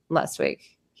last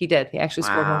week. He did. He actually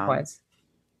scored more points.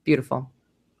 Beautiful.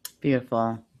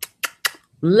 Beautiful.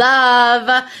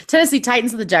 Love. Tennessee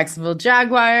Titans and the Jacksonville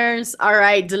Jaguars. All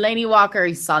right. Delaney Walker,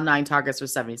 he saw 9 targets for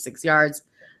 76 yards.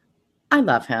 I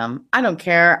love him. I don't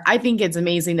care. I think it's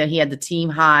amazing that he had the team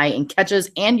high in catches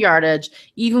and yardage,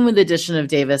 even with the addition of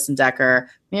Davis and Decker.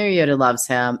 Mariota loves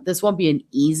him. This won't be an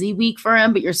easy week for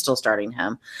him, but you're still starting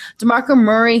him. DeMarco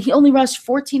Murray, he only rushed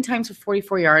 14 times for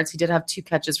 44 yards. He did have 2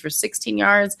 catches for 16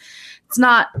 yards. It's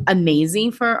not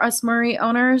amazing for us Murray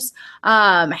owners.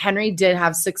 Henry did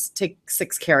have 6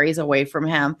 carries away from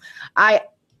him.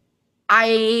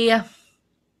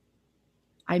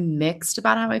 I'm mixed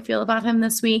about how I feel about him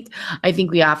this week. I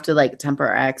think we have to temper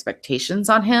our expectations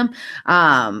on him.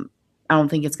 I don't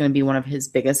think it's going to be one of his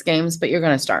biggest games, but you're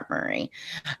going to start Murray.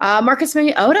 Marcus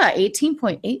Mariota,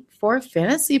 18.84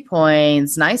 fantasy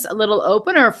points. Nice little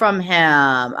opener from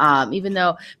him. Even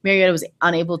though Mariota was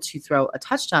unable to throw a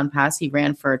touchdown pass, he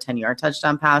ran for a 10-yard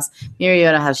touchdown pass.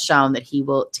 Mariota has shown that he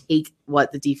will take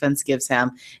what the defense gives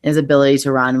him and his ability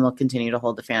to run and will continue to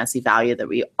hold the fantasy value that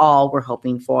we all were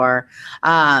hoping for.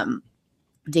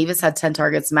 Davis had 10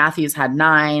 targets. Matthews had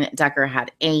 9. Decker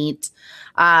had 8.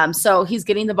 So he's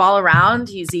getting the ball around.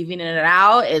 He's evening it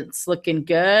out. It's looking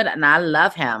good, and I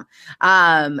love him.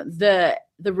 The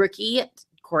rookie,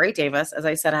 Corey Davis, as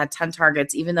I said, had 10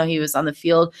 targets, even though he was on the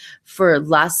field for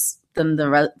less than the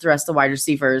rest of the wide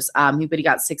receivers. But he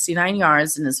got 69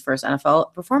 yards in his first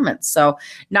NFL performance. So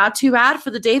not too bad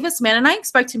for the Davis man. And I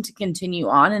expect him to continue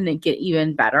on and get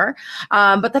even better.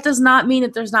 But that does not mean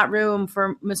that there's not room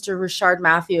for Mr. Rashard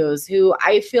Matthews, who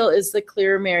I feel is the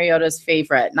clear Mariota's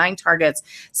favorite. 9 targets,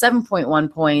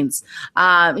 7.1 points.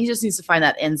 He just needs to find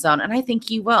that end zone. And I think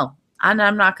he will. And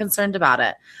I'm not concerned about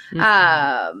it.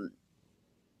 Mm-hmm.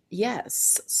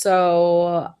 Yes.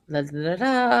 So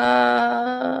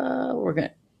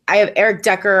I have Eric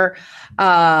Decker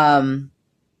on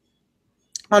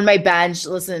my bench.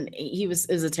 Listen,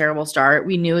 is a terrible start.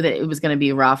 We knew that it was going to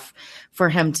be rough for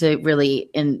him to really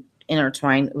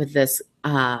intertwine with this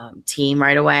team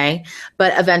right away,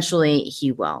 but eventually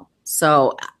he will.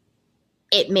 So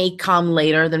it may come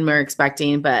later than we're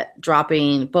expecting, but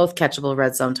dropping both catchable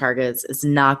red zone targets is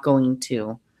not going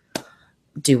to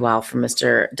do well for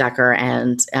Mr. Decker,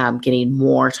 and getting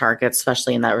more targets,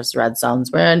 especially in those red zones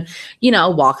when,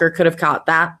 Walker could have caught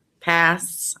that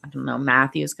pass. I don't know.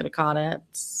 Matthews could have caught it.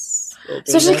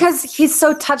 Especially because he's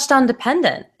so touchdown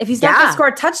dependent. If he's not going to score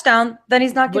a touchdown, then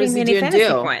he's not getting any fantasy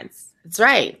points. That's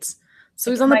right.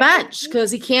 So he's on the bench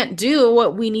because he can't do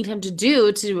what we need him to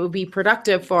do to be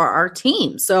productive for our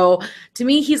team. So to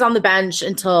me, he's on the bench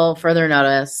until further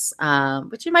notice,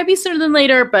 which it might be sooner than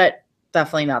later, but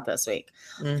definitely not this week.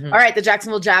 Mm-hmm. All right, the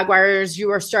Jacksonville Jaguars, you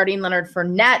are starting Leonard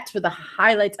Fournette for the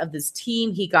highlights of this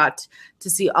team. He got to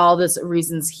see all the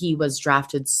reasons he was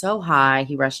drafted so high.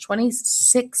 He rushed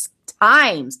 26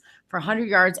 times for 100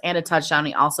 yards and a touchdown.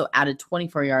 He also added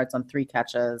 24 yards on 3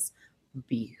 catches.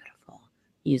 Beautiful.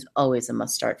 He's always a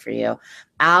must start for you.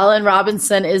 Allen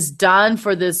Robinson is done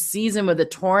for this season with a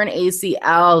torn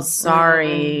ACL.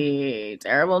 Sorry.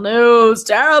 Terrible news.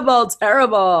 Terrible.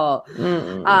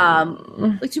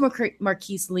 Look to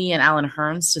Marquise Lee and Allen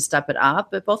Hurns to step it up,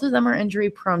 but both of them are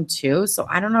injury prone too. So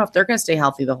I don't know if they're going to stay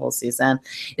healthy the whole season.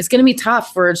 It's going to be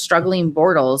tough for struggling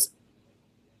Bortles.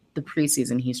 The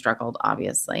preseason he struggled,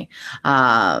 obviously.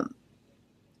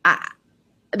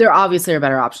 There obviously are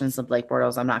better options than Blake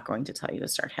Bortles. I'm not going to tell you to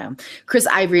start him. Chris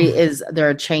Ivory is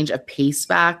their change of pace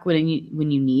back when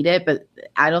you need it, but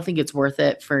I don't think it's worth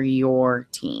it for your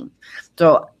team.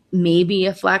 So maybe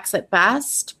a flex at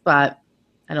best, but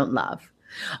I don't love.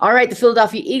 All right, the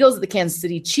Philadelphia Eagles, the Kansas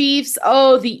City Chiefs.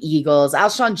 Oh, the Eagles.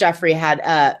 Alshon Jeffrey had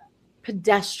a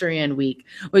pedestrian week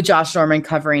with Josh Norman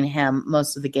covering him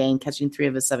most of the game, catching 3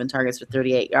 of his 7 targets for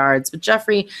 38 yards. But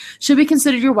Jeffrey should be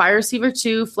considered your wide receiver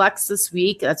too, flex this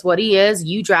week. That's what he is.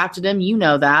 You drafted him. You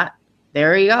know that.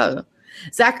 There you go.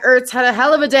 Zach Ertz had a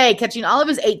hell of a day, catching all of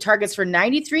his 8 targets for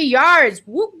 93 yards.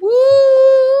 Woo woo.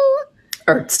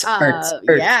 Ertz.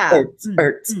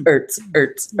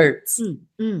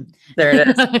 There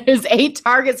it is. His 8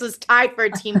 targets was tied for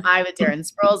a team high with Darren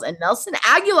Sproles and Nelson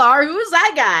Aguilar. Who is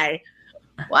that guy?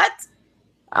 What?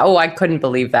 Oh, I couldn't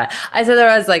believe that. I said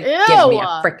I was like, ew. Give me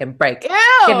a freaking break. Ew.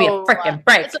 Give me a freaking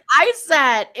break. That's what I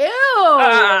said.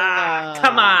 Ew.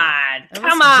 Come on.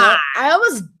 I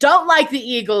almost don't like the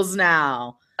Eagles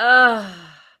now.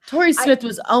 Torrey Smith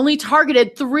was only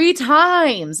targeted 3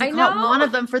 times. He caught one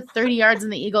of them for 30 yards in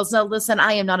the Eagles. Now, listen,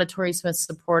 I am not a Torrey Smith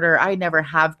supporter. I never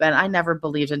have been. I never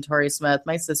believed in Torrey Smith.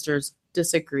 My sisters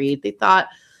disagreed. They thought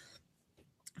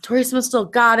Torrey Smith still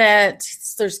got it.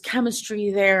 There's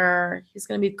chemistry there. He's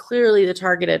going to be clearly the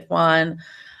targeted one.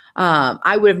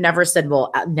 I would have never said,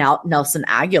 Nelson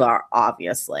Aguilar,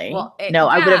 obviously.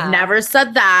 I would have never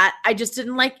said that. I just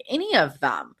didn't like any of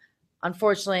them.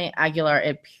 Unfortunately, Aguilar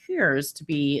appears to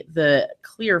be the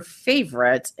clear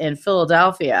favorite in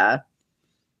Philadelphia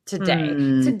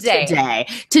today.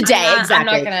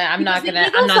 Exactly. I'm not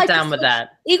down with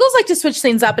that. Eagles like to switch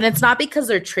things up, and it's not because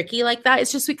they're tricky like that.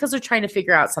 It's just because they're trying to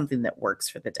figure out something that works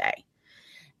for the day.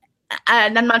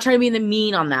 And I'm not trying to be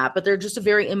mean on that, but they're just a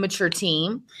very immature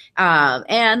team.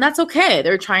 And that's okay.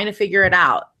 They're trying to figure it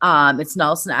out. It's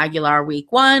Nelson Aguilar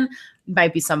week 1,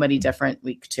 might be somebody different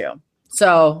week 2.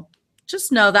 So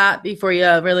just know that before you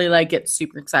really get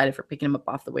super excited for picking him up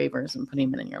off the waivers and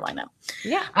putting him in your lineup.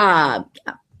 Yeah.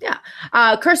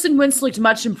 Carson Wentz looked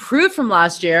much improved from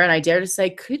last year, and I dare to say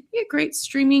could be a great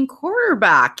streaming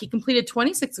quarterback. He completed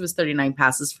 26 of his 39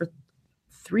 passes for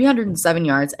 307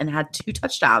 yards and had 2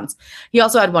 touchdowns. He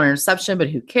also had 1 interception, but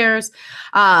who cares?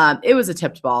 It was a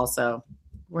tipped ball, so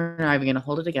we're not even going to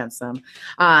hold it against them.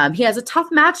 He has a tough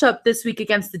matchup this week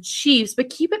against the Chiefs, but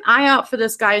keep an eye out for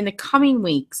this guy in the coming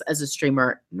weeks as a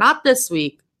streamer. Not this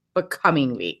week, but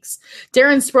coming weeks.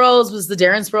 Darren Sproles was the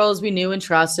Darren Sproles we knew and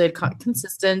trusted,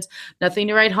 consistent, nothing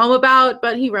to write home about,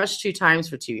 but he rushed 2 times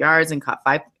for 2 yards and caught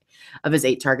 5 of his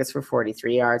 8 targets for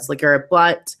 43 yards. LeGarrette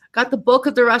Blount got the bulk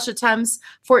of the rush attempts,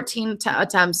 14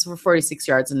 attempts for 46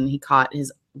 yards, and he caught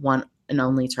his one and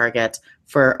only target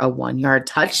for a 1-yard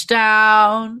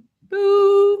touchdown.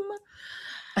 Boom.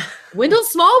 Wendell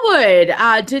Smallwood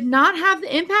did not have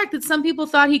the impact that some people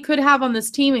thought he could have on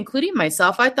this team, including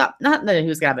myself. I thought not that he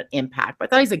was going to have an impact, but I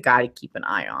thought he's a guy to keep an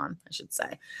eye on, I should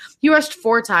say. He rushed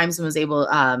 4 times and was able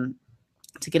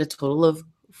to get a total of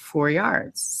 4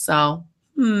 yards. So,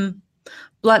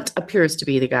 Blunt appears to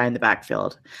be the guy in the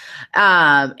backfield.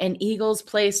 And Eagles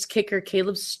placed kicker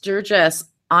Caleb Sturgis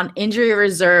on injury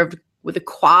reserve with a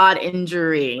quad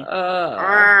injury.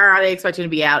 They expect him to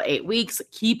be out 8 weeks.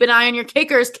 Keep an eye on your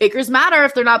kickers. Kickers matter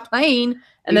if they're not playing.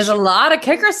 And there's a lot of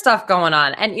kicker stuff going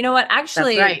on. And you know what?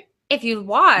 Actually, right. If you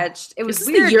watched, it was it's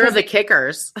weird. The year of the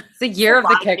kickers. It's the year of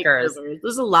the kickers.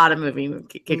 There's a lot of moving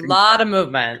kickers. A lot of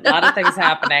movement. A lot of things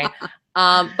happening.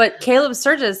 But Caleb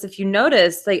Sturgis, if you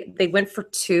notice, they went for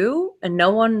 2 and no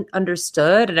one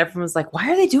understood. And everyone was like,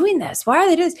 why are they doing this? Why are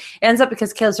they doing this? It ends up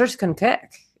because Caleb Sturgis couldn't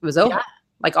kick. It was over. Yeah.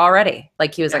 Like already.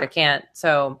 Like he was like, I can't.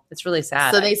 So it's really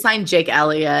sad. So they signed Jake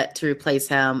Elliott to replace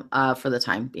him for the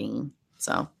time being.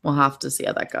 So we'll have to see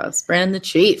how that goes. Brandon, the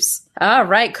Chiefs. All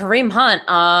right, Kareem Hunt.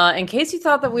 In case you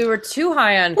thought that we were too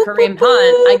high on Kareem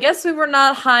Hunt, I guess we were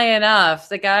not high enough.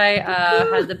 The guy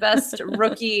had the best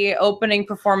rookie opening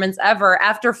performance ever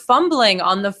after fumbling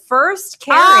on the first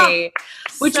carry,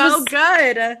 which was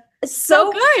good.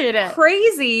 So good.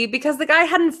 Crazy because the guy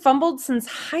hadn't fumbled since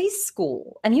high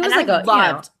school. And he was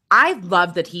I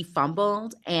loved that he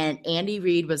fumbled and Andy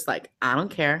Reid was like, I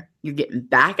don't care. You're getting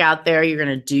back out there. You're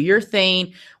going to do your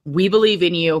thing. We believe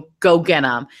in you. Go get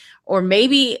him. Or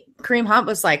maybe Kareem Hunt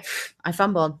was like, I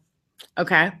fumbled.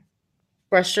 Okay.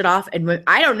 Brushed it off. And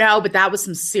I don't know, but that was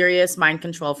some serious mind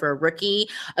control for a rookie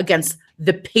against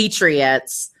the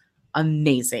Patriots.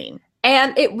 Amazing.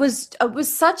 And it was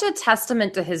such a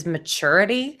testament to his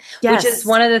maturity, which is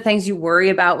one of the things you worry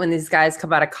about when these guys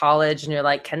come out of college and you're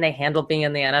like, can they handle being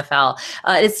in the NFL?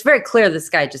 It's very clear this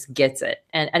guy just gets it.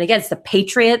 And against the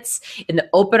Patriots in the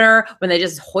opener, when they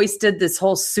just hoisted this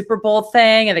whole Super Bowl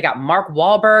thing and they got Mark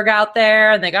Wahlberg out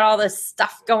there and they got all this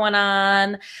stuff going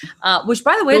on, which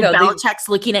by the way, Belichick's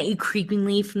looking at you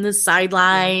creepingly from the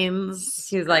sidelines.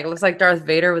 He's like, looks like Darth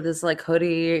Vader with his like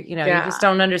hoodie. You just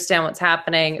don't understand what's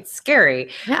happening. It's scary.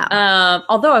 Yeah.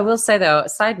 Although I will say though,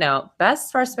 side note, best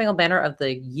Star Spangled Banner of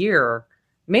the year,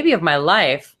 maybe of my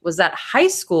life, was that high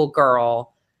school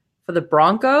girl for the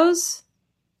Broncos.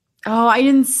 Oh, I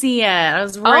didn't see it. I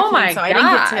was working, so I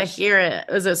didn't get to hear it.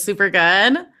 Was it super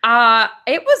good?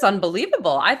 It was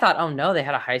unbelievable. I thought, oh no, they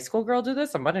had a high school girl do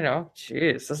this. Somebody know,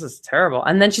 jeez, this is terrible.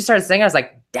 And then she started singing. I was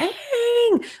like,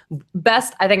 dang,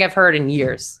 best I think I've heard in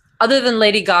years. Other than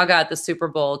Lady Gaga at the Super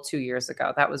Bowl 2 years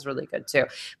ago. That was really good too.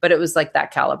 But it was like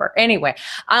that caliber. Anyway,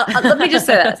 let me just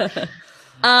say this.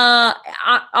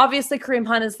 Obviously, Kareem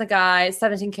Hunt is the guy.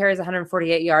 17 carries,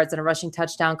 148 yards, and a rushing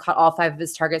touchdown. Caught all 5 of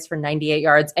his targets for 98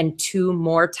 yards and 2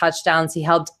 more touchdowns. He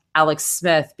helped Alex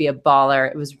Smith be a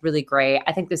baller. It was really great.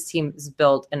 I think this team is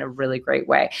built in a really great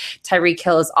way. Tyreek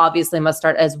Hill is obviously must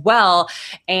start as well.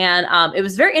 And it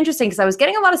was very interesting because I was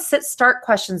getting a lot of sit-start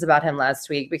questions about him last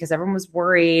week because everyone was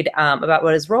worried about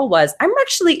what his role was.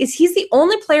 He's the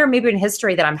only player maybe in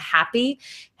history that I'm happy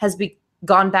has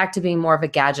gone back to being more of a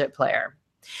gadget player.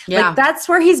 Yeah. Like that's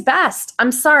where he's best.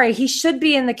 I'm sorry. He should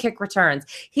be in the kick returns.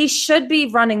 He should be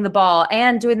running the ball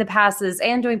and doing the passes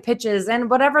and doing pitches and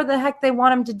whatever the heck they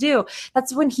want him to do.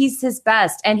 That's when he's his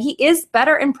best. And he is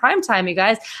better in primetime, you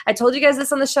guys. I told you guys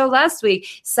this on the show last week.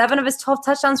 7 of his 12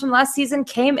 touchdowns from last season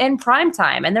came in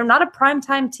primetime, and they're not a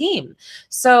primetime team.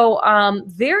 So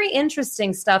very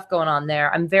interesting stuff going on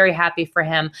there. I'm very happy for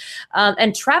him.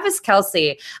 And Travis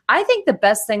Kelce, I think the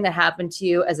best thing that happened to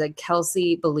you as a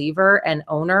Kelce believer and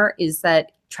owner is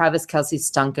that Travis Kelce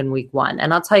stunk in week 1.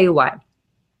 And I'll tell you why.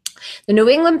 The New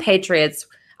England Patriots,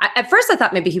 at first I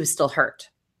thought maybe he was still hurt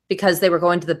because they were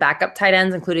going to the backup tight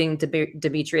ends, including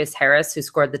Demetrius Harris, who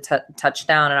scored the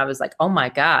touchdown. And I was like, oh my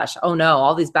gosh, oh no,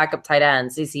 all these backup tight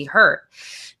ends, is he hurt?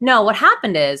 No, what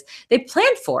happened is they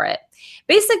planned for it.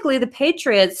 Basically, the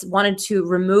Patriots wanted to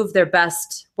remove their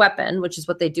best weapon, which is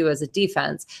what they do as a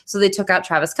defense. So they took out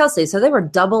Travis Kelce. So they were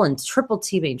double and triple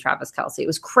teaming Travis Kelce. It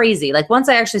was crazy. Like once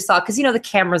I actually saw, because the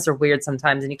cameras are weird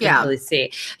sometimes and you can't really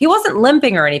see. He wasn't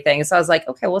limping or anything. So I was like,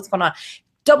 okay, what's going on?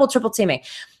 Double, triple teaming.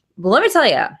 But let me tell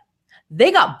you,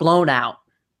 they got blown out.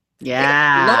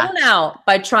 Yeah. Blown out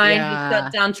by trying to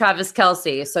shut down Travis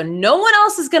Kelce. So no one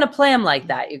else is going to play him like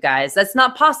that, you guys. That's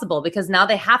not possible because now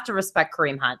they have to respect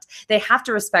Kareem Hunt. They have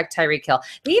to respect Tyreek Hill.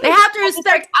 They have to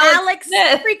respect Alex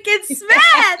freaking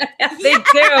Smith. They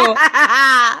do.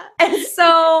 And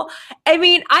so, I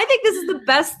mean, I think this is the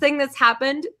best thing that's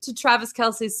happened to Travis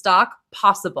Kelce's stock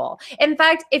possible. In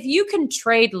fact, if you can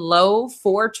trade low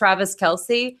for Travis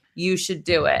Kelce, you should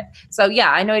do it. So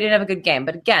yeah, I know he didn't have a good game,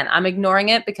 but again, I'm ignoring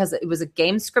it because it was a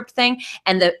game script thing.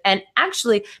 And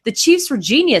actually the Chiefs were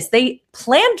genius. They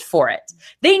planned for it.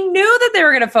 They knew that they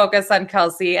were going to focus on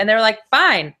Kelce and they were like,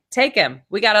 fine, take him.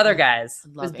 We got other guys.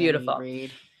 It was beautiful.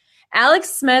 Alex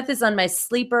Smith is on my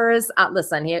sleepers.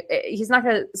 Listen, he's not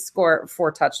going to score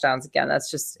 4 touchdowns again. That's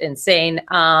just insane.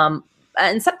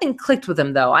 And something clicked with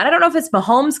him, though. I don't know if it's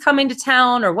Mahomes coming to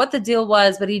town or what the deal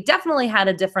was, but he definitely had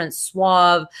a different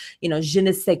suave, je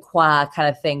ne sais quoi kind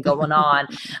of thing going on.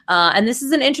 And this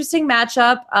is an interesting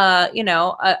matchup,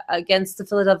 against the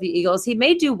Philadelphia Eagles. He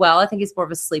may do well. I think he's more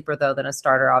of a sleeper, though, than a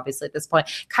starter, obviously, at this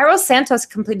point. Cairo Santos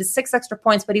completed 6 extra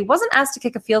points, but he wasn't asked to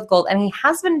kick a field goal, and he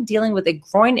has been dealing with a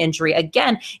groin injury.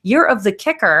 Again, year of the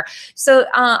kicker. So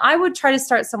I would try to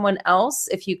start someone else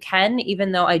if you can,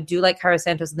 even though I do like Cairo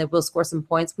Santos, and they will score some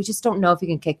points. We just don't know if he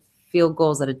can kick field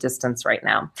goals at a distance right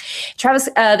now. Travis,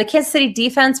 the Kansas City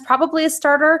defense, probably a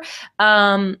starter.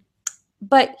 But,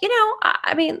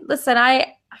 I mean, listen,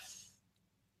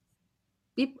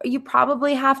 you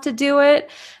probably have to do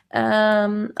it.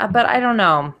 But I don't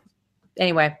know.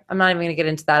 Anyway, I'm not even going to get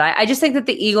into that. I just think that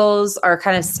the Eagles are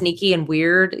kind of sneaky and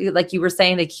weird. Like you were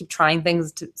saying, they keep trying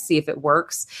things to see if it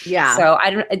works. Yeah. So I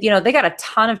don't, they got a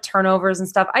ton of turnovers and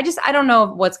stuff. I don't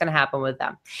know what's going to happen with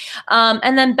them.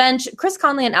 And then bench, Chris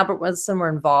Conley and Albert Wilson were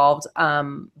involved.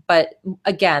 But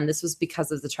again, this was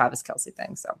because of the Travis Kelce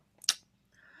thing. So.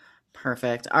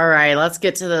 Perfect. All right, let's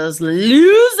get to those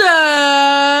losers.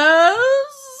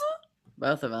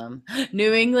 Both of them.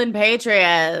 New England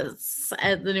Patriots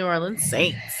at the New Orleans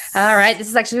Saints. All right, this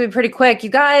is actually going to be pretty quick. You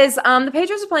guys, the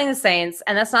Patriots are playing the Saints,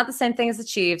 and that's not the same thing as the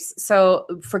Chiefs. So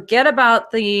forget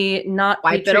about the not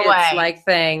Patriots-like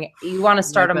thing. You want to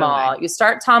start them all. You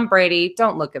start Tom Brady.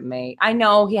 Don't look at me. I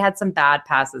know he had some bad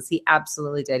passes. He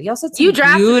absolutely did. He also had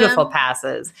some beautiful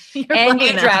passes. You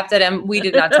drafted him. We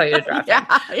did not tell you to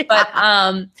draft him. But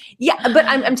but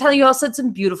I'm telling you, he also had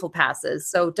some beautiful passes.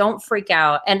 So don't freak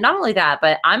out. And not only that,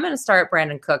 but I'm going to start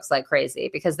Brandon Cooks like crazy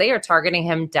because they are targeting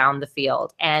him down the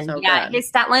field. And his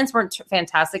stat lines weren't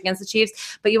fantastic against the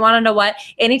Chiefs, but you want to know what?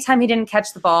 Anytime he didn't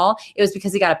catch the ball, it was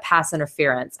because he got a pass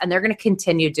interference, and they're going to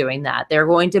continue doing that.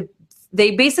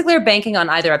 They basically are banking on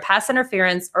either a pass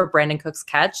interference or Brandon Cook's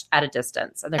catch at a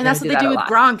distance. And that's what they do with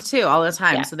Gronk too all the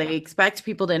time. Yeah. So they expect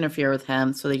people to interfere with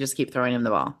him. So they just keep throwing him the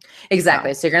ball.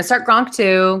 Exactly. So you're going to start Gronk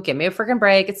too. Give me a freaking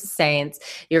break. It's the Saints.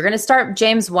 You're going to start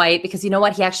James White because you know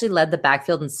what? He actually led the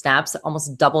backfield in snaps,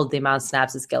 almost doubled the amount of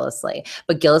snaps as Gillislee.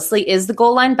 But Gillislee is the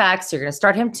goal line back. So you're going to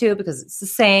start him too because it's the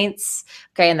Saints.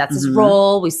 Okay. And that's his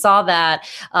role. We saw that.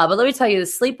 But let me tell you, the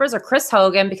sleepers are Chris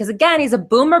Hogan because again, he's a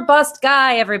boomer bust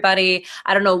guy, everybody.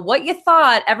 I don't know what you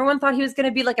thought. Everyone thought he was going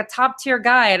to be like a top tier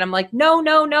guy. And I'm like, no.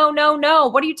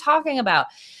 What are you talking about?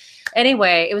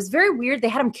 Anyway, it was very weird. They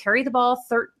had him carry the ball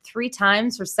 3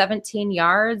 times for 17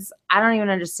 yards. I don't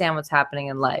even understand what's happening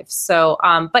in life. So,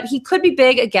 but he could be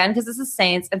big again because this is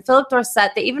Saints. And Philip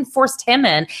Dorsett, they even forced him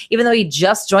in, even though he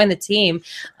just joined the team.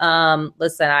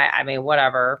 Listen, I mean,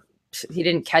 whatever. He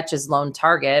didn't catch his lone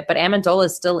target, but Amendola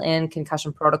is still in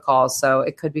concussion protocol, so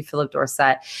it could be Philip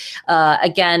Dorsett.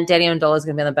 Again, Danny Amendola is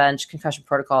going to be on the bench. Concussion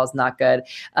protocol is not good.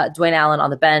 Dwayne Allen on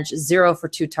the bench, 0 for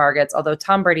 2 targets, although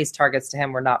Tom Brady's targets to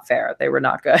him were not fair. They were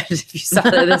not good. If you saw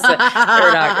this, they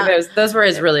were not good. Those were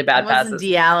his really bad passes. It wasn't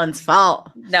D. Allen's fault.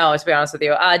 No, to be honest with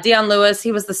you. Deion Lewis,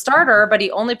 he was the starter, but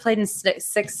he only played in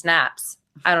 6 snaps.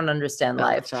 I don't understand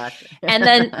life. And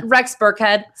then Rex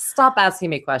Burkhead, stop asking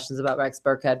me questions about Rex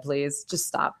Burkhead, please. Just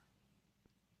stop.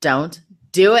 Don't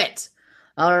do it.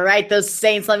 All right, those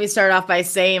Saints. Let me start off by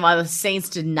saying while the Saints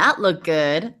did not look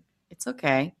good, it's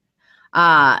okay.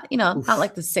 Not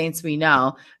like the Saints we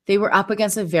know. They were up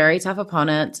against a very tough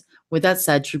opponent. With that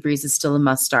said, Drew Brees is still a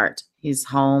must start. He's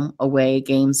home, away,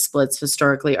 game splits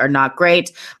historically are not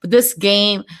great. But this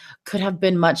game could have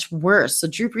been much worse. So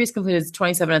Drew Brees completed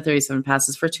 27 of 37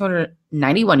 passes for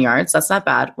 291 yards. That's not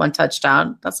bad. 1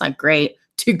 touchdown. That's not great.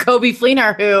 To Kobe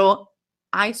Fleener, who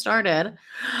I started.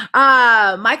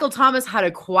 Michael Thomas had a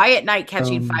quiet night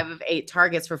catching 5 of 8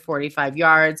 targets for 45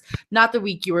 yards. Not the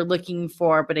week you were looking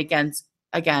for, but against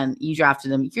again, you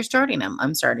drafted him. You're starting him.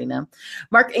 I'm starting him.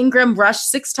 Mark Ingram rushed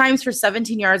 6 times for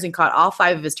 17 yards and caught all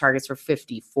 5 of his targets for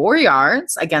 54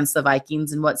 yards against the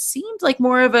Vikings in what seemed like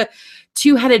more of a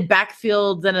 2-headed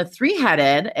backfield than a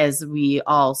 3-headed, as we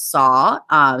all saw,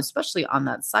 especially on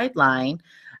that sideline.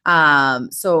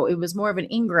 So it was more of an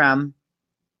Ingram,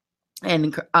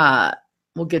 and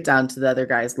we'll get down to the other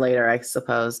guys later, I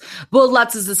suppose. Will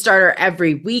Lutz is the starter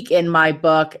every week in my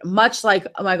book. Much like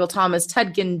Michael Thomas,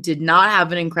 Ted Ginn did not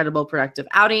have an incredible productive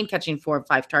outing, catching 4 of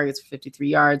 5 targets for 53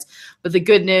 yards. But the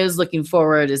good news looking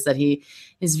forward is that he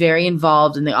is very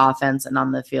involved in the offense and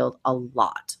on the field a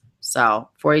lot. So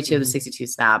 42 of the 62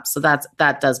 snaps. So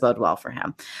that does bode well for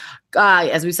him.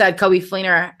 As we said, Coby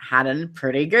Fleener had a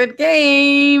pretty good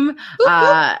game.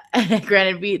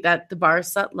 Granted, the bar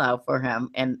set low for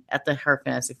him and at her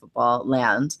fantasy football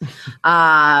land.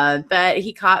 But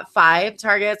he caught 5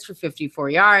 targets for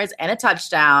 54 yards and a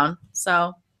touchdown.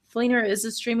 So Fleener is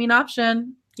a streaming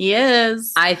option. He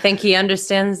is. I think he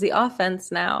understands the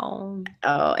offense now.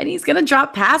 Oh, and he's gonna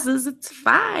drop passes. It's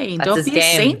fine. Don't be a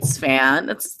Saints fan.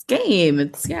 It's his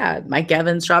game. Mike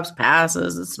Evans drops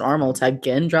passes. It's normal. Ted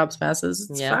Ginn drops passes.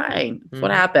 It's fine. It's what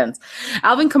happens.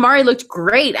 Alvin Kamara looked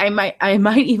great. I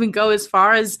might even go as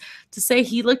far as to say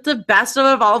he looked the best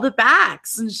of all the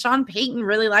backs. And Sean Payton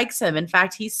really likes him. In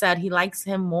fact, he said he likes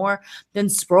him more than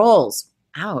Sproles.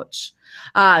 Ouch.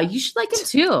 You should like him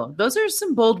too. Those are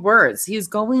some bold words. He's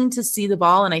going to see the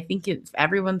ball, and I think if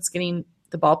everyone's getting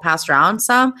the ball passed around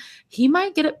some, he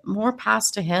might get it more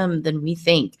passed to him than we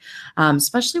think,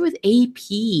 especially with AP.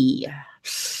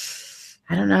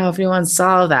 I don't know if anyone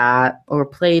saw that or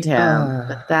played him,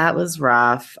 but that was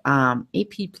rough.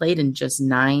 AP played in just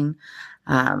 9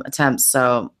 attempts,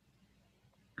 so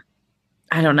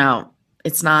I don't know.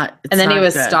 It's not. And then he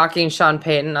was good. stalking Sean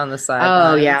Payton on the side.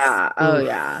 Oh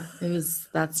yeah.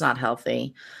 That's not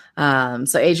healthy.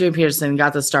 So Adrian Peterson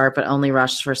got the start, but only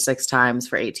rushed for 6 times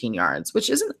for 18 yards, which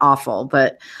isn't awful,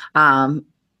 but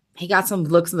he got some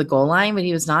looks in the goal line, but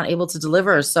he was not able to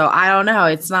deliver. So I don't know.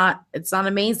 It's not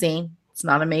amazing. It's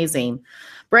not amazing.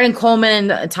 Brandon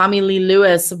Coleman and Tommy Lee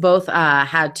Lewis both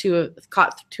caught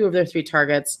 2 of their 3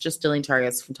 targets, just stealing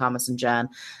targets from Thomas and Jen.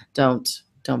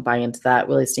 Don't buy into that.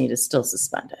 Willie Snead is still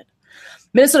suspended.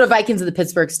 Minnesota Vikings and the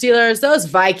Pittsburgh Steelers. Those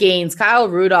Vikings, Kyle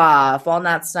Rudolph, while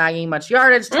not snagging much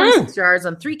yardage, 26 yards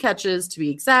on 3 catches to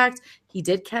be exact. He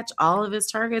did catch all of his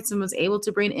targets and was able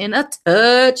to bring in a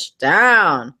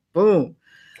touchdown. Boom.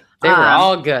 They were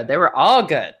all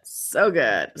good. So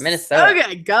good. Minnesota. So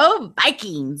good. Go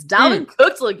Vikings. Dalvin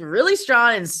Cook looked really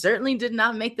strong and certainly did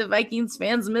not make the Vikings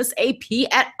fans miss AP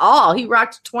at all. He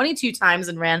rocked 22 times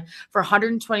and ran for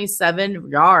 127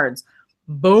 yards.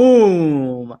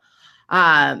 Boom.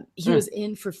 He was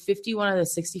in for 51 of the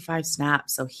 65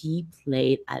 snaps, so he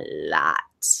played a lot.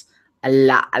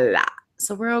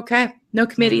 So we're okay. No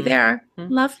committee there.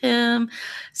 Love him.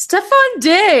 Stephon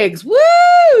Diggs. Woo!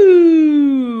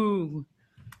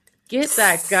 Get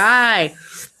that guy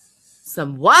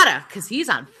some water because he's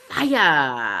on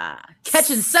fire.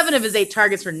 Catching 7 of his 8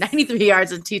 targets for 93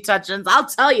 yards and 2 touchdowns. I'll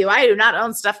tell you, I do not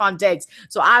own Stephon Diggs.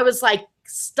 So I was like,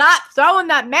 stop throwing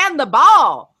that man the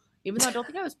ball. Even though I don't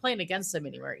think I was playing against him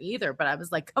anywhere either. But I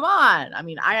was like, come on. I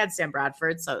mean, I had Sam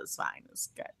Bradford, so it's fine. It's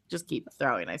good. Just keep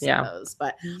throwing, I suppose.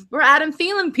 But we're Adam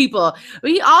Thielen people.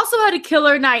 He also had a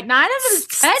killer night. 9 of his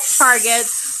 10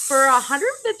 targets for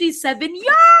 157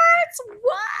 yards.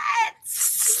 What?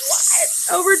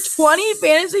 Over 20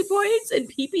 fantasy points in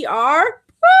PPR?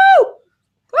 Woo!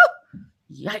 Woo!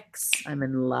 Yikes. I'm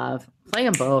in love. Play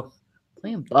them both.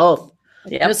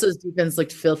 Yep. Minnesota's defense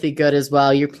looked filthy good as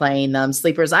well. You're playing them.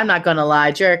 Sleepers, I'm not going to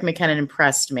lie. Jerick McKinnon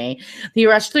impressed me. He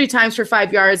rushed 3 times for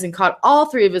 5 yards and caught all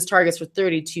 3 of his targets for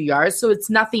 32 yards. So it's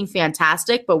nothing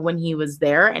fantastic, but when he was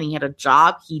there and he had a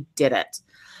job, he did it.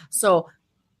 So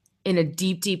in a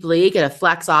deep league at a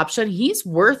flex option, he's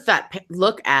worth that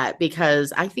look at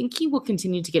because I think he will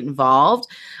continue to get involved.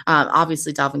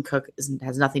 Obviously, Dalvin Cook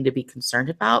has nothing to be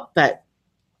concerned about, but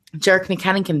Jerick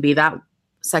McKinnon can be that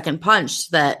second punch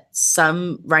that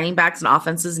some running backs and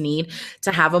offenses need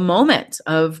to have a moment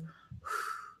of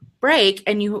break,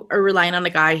 and you are relying on a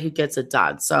guy who gets it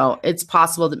done. So it's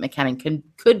possible that McKinnon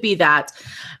could be that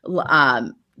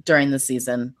during the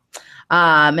season.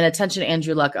 And attention,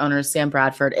 Andrew Luck owners, Sam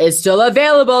Bradford is still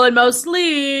available in most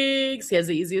leagues. He has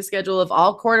the easiest schedule of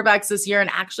all quarterbacks this year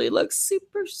and actually looks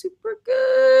super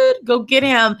good. Go get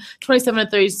him. 27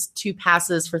 of 32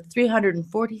 passes for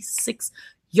 346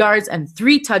 yards and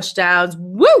 3 touchdowns.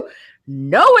 Woo!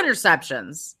 No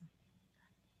interceptions.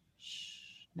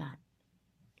 None.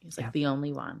 He's like the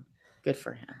only one. Good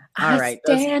for him. All right.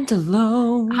 Stand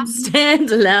alone. I stand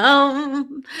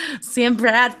alone. Sam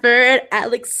Bradford,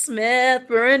 Alex Smith.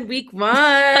 We're in week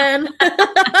 1.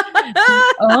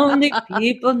 Only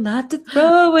people not to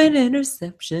throw an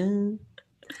interception.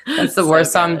 That's the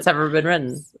worst song that's ever been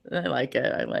written. I like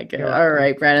it. All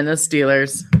right, Brandon, the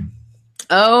Steelers.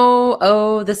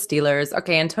 Oh, the Steelers.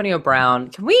 Okay, Antonio Brown.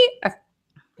 Can we...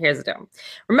 Here's the deal.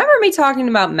 Remember me talking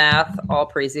about math all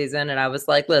preseason, and I was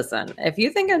like, listen, if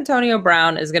you think Antonio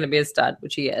Brown is going to be a stud,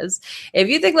 which he is, if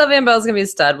you think Le'Veon Bell is going to be a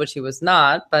stud, which he was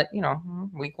not, but,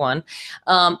 week 1,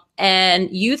 and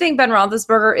you think Ben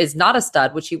Roethlisberger is not a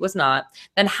stud, which he was not,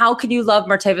 then how can you love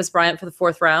Martavis Bryant for the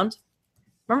 4th round?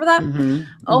 Remember that?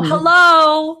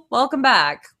 Hello. Welcome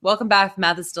back.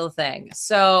 Math is still a thing.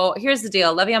 So here's the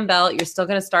deal. Le'Veon Bell, you're still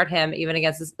going to start him even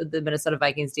against the Minnesota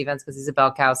Vikings defense because he's a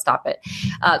bell cow. Stop it.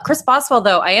 Chris Boswell,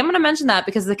 though, I am going to mention that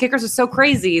because the kickers are so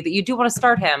crazy that you do want to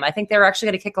start him. I think they're actually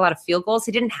going to kick a lot of field goals.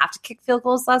 He didn't have to kick field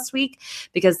goals last week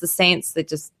because the Saints, they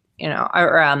just,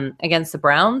 are against the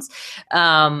Browns.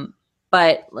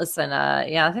 But listen,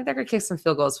 I think they're going to kick some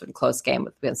field goals for a close game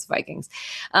against the Vikings.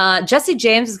 Jesse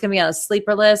James is going to be on a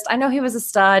sleeper list. I know he was a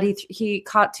stud. He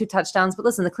caught 2 touchdowns. But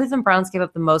listen, the Cleveland Browns gave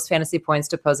up the most fantasy points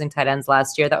to opposing tight ends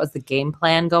last year. That was the game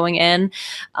plan going in.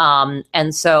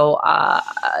 And so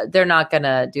they're not going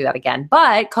to do that again.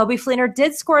 But Coby Fleener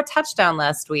did score a touchdown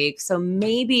last week. So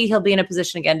maybe he'll be in a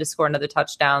position again to score another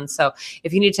touchdown. So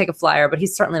if you need to take a flyer, but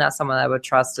he's certainly not someone that I would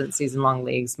trust in season-long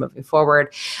leagues moving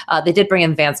forward. They did bring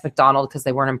in Vance McDonald because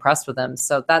they weren't impressed with him.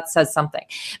 So that says something.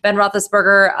 Ben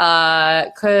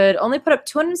Roethlisberger could only put up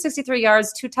 263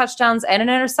 yards, 2 touchdowns, and an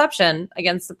interception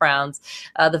against the Browns.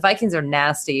 The Vikings are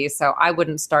nasty, so I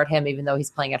wouldn't start him even though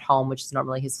he's playing at home, which is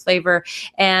normally his flavor.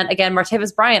 And again,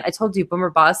 Martavis Bryant, I told you,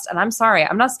 boomer bust, and I'm sorry,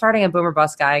 I'm not starting a boomer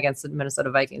bust guy against the Minnesota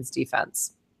Vikings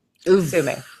defense. Sue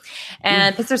me.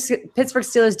 And Pittsburgh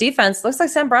Steelers defense looks like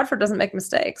Sam Bradford doesn't make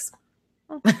mistakes.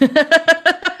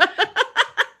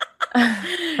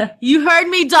 You heard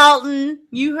me, Dalton.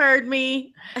 You heard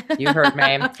me. You heard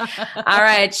me. All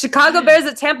right. Chicago Bears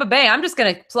at Tampa Bay. I'm just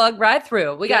going to plug right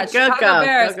through. We got Chicago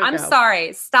Bears. I'm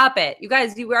sorry. Stop it. You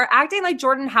guys, you are acting like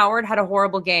Jordan Howard had a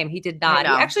horrible game. He did not.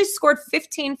 He actually scored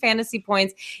 15 fantasy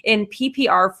points in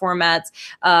PPR formats,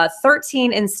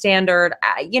 13 in standard.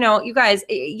 You guys,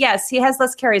 yes, he has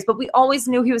less carries, but we always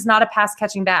knew he was not a pass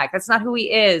catching back. That's not who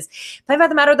he is. The fact of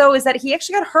the matter, though, is that he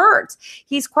actually got hurt.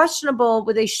 He's questionable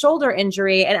with a shoulder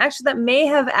injury, and actually that may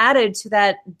have added to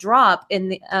that drop in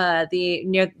the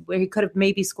near where he could have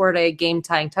maybe scored a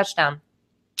game-tying touchdown.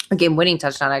 A game-winning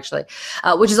touchdown, actually,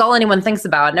 which is all anyone thinks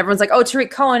about. And everyone's like, oh,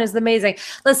 Tariq Cohen is amazing.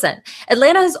 Listen,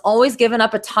 Atlanta has always given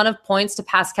up a ton of points to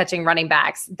pass-catching running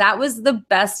backs. That was the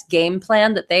best game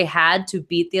plan that they had to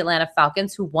beat the Atlanta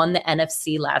Falcons, who won the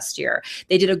NFC last year.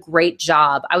 They did a great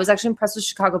job. I was actually impressed with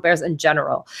Chicago Bears in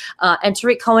general. And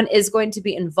Tariq Cohen is going to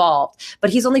be involved, but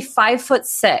he's only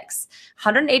 5'6",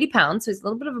 180 pounds, so he's a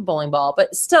little bit of a bowling ball,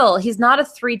 but still, he's not a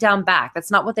 3-down back. That's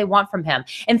not what they want from him.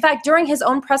 In fact, during his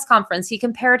own press conference, he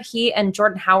compared he and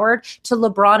Jordan Howard to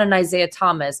LeBron and Isaiah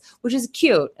Thomas, which is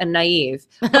cute and naive,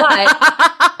 but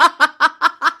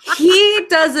he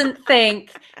doesn't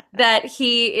think that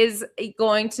he is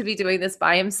going to be doing this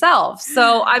by himself.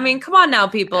 So, I mean, come on now,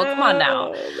 people. Come on now.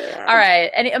 All right.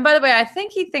 And by the way, I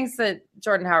think he thinks that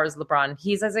Jordan Howard is LeBron.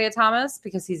 He's Isaiah Thomas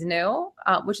because he's new,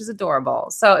 which is adorable.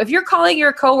 So if you're calling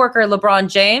your coworker LeBron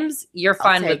James, you're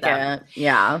fine with that.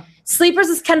 Yeah. Sleepers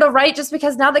is Kendall Wright, just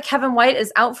because now that Kevin White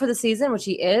is out for the season, which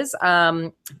he is, with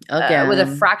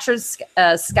a fractured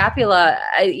scapula,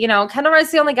 Kendall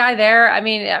Wright's the only guy there. I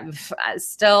mean,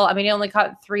 he only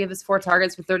caught 3 of his 4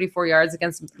 targets for 34 yards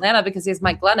against Atlanta because he has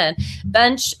Mike Glennon.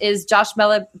 Bench is Josh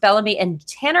Bellamy and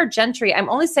Tanner Gentry. I'm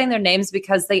only saying their names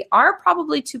because they are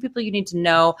probably 2 people you need to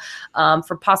know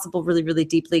for possible really, really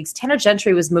deep leagues. Tanner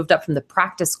Gentry was moved up from the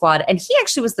practice squad, and he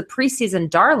actually was the preseason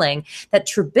darling that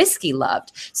Trubisky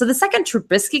loved. So the second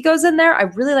Trubisky goes in there, I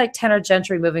really like Tanner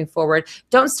Gentry moving forward.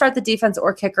 Don't start the defense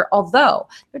or kicker, although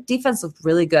their defense looked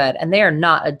really good, and they are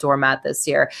not a doormat this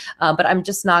year. But I'm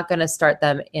just not going to start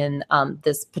them in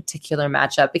this particular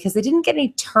matchup because they didn't get any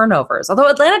turnovers. Although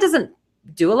Atlanta doesn't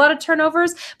do a lot of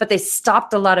turnovers, but they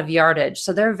stopped a lot of yardage.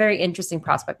 So they're a very interesting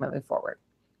prospect moving forward.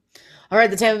 All right,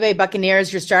 the Tampa Bay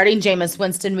Buccaneers, you're starting Jameis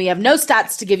Winston. We have no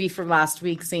stats to give you from last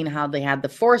week, seeing how they had the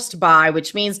forced bye,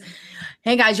 which means,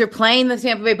 hey, guys, you're playing the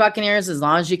Tampa Bay Buccaneers as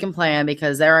long as you can play them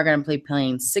because they're going to be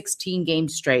playing 16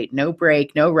 games straight. No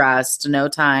break, no rest, no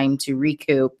time to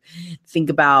recoup. Think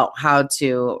about how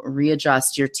to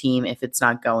readjust your team if it's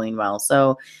not going well.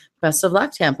 So best of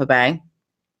luck, Tampa Bay.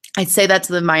 I'd say that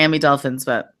to the Miami Dolphins,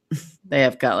 but they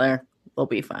have Cutler. We'll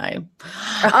be fine.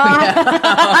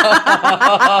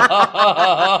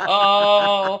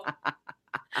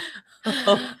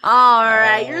 All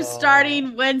right, you're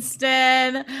starting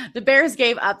Winston. The Bears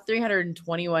gave up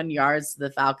 321 yards to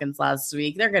the Falcons last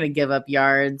week. They're going to give up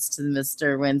yards to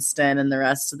Mr. Winston and the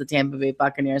rest of the Tampa Bay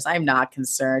Buccaneers. I'm not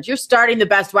concerned. You're starting the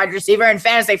best wide receiver in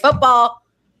fantasy football,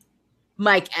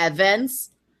 Mike Evans.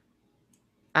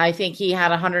 I think he had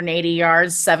 180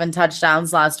 yards, 7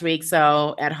 touchdowns last week.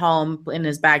 So at home in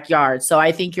his backyard. So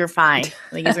I think you're fine.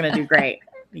 I think he's going to do great.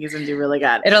 I think he's going to do really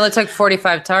good. It only took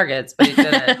 45 targets, but he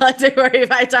did it. It took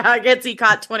 45 targets. He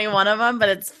caught 21 of them, but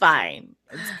it's fine.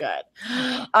 It's good.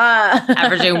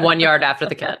 Averaging 1 yard after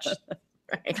the catch.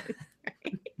 Right.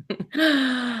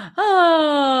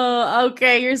 Oh,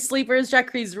 okay. Your sleepers,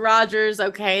 Jacquizz Rodgers.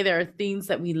 Okay, there are things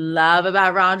that we love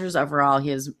about Rodgers. Overall, he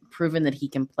has proven that he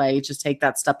can play. Just take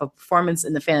that step of performance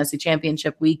in the fantasy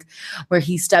championship week where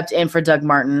he stepped in for Doug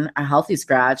Martin, a healthy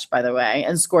scratch, by the way,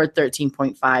 and scored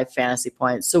 13.5 fantasy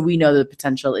points. So we know the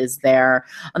potential is there.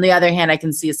 On the other hand, I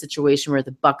can see a situation where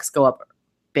the Bucs go up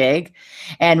big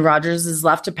and Rodgers is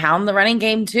left to pound the running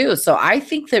game too. So I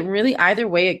think that really either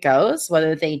way it goes,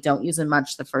 whether they don't use him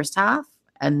much the first half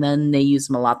and then they use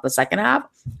him a lot the second half,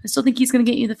 I still think he's going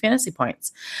to get you the fantasy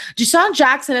points. Deshaun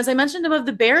Jackson, as I mentioned above,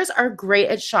 the Bears are great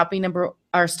at stopping number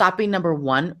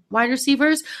 1 wide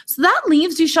receivers. So that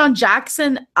leaves Deshaun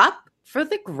Jackson up for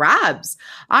the grabs.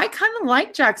 I kind of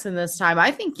like Jackson this time.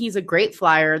 I think he's a great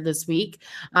flyer this week.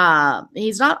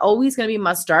 He's not always going to be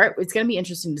must start. It's going to be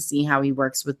interesting to see how he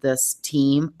works with this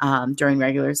team during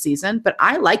regular season, but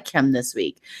I like him this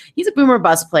week. He's a boomer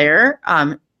bust player.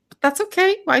 But that's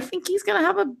okay. I think he's going to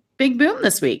have a big boom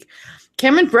this week.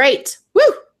 Cameron Brate. Woo!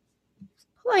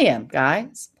 Play him,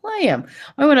 guys. Play him.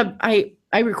 I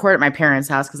record at my parents'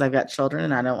 house because I've got children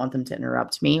and I don't want them to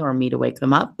interrupt me or me to wake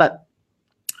them up. But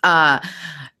our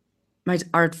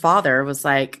father was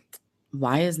like,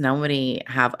 why does nobody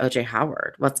have OJ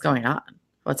Howard? What's going on?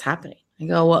 What's happening? I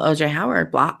go, well, OJ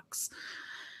Howard blocks.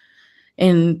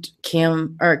 And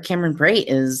Cameron Brate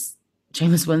is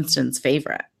Jameis Winston's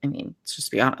favorite. I mean, let's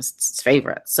just be honest, it's his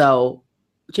favorite. So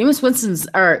Cameron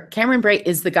Brate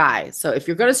is the guy. So if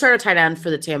you're going to start a tight end for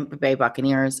the Tampa Bay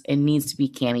Buccaneers, it needs to be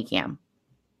Cameron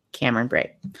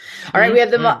Brate. All right, we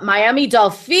have the Miami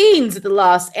Dolphins at the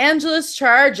Los Angeles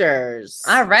Chargers.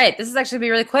 All right, this is actually going to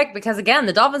be really quick because, again,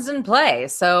 the Dolphins didn't play.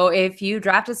 So if you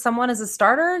drafted someone as a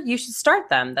starter, you should start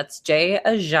them. That's Jay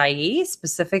Ajayi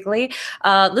specifically.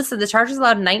 Listen, the Chargers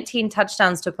allowed 19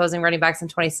 touchdowns to opposing running backs in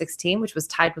 2016, which was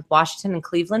tied with Washington and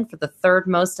Cleveland for the third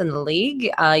most in the league.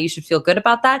 You should feel good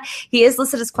about that. He is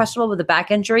listed as questionable with a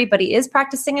back injury, but he is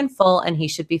practicing in full, and he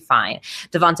should be fine.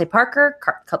 Devontae Parker,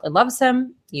 Cutler loves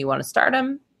him. You want to start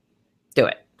him? Do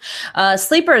it.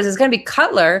 Sleepers is going to be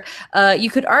Cutler. You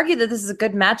could argue that this is a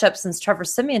good matchup since Trevor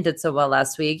Siemian did so well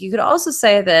last week. You could also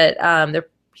say that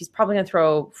he's probably going to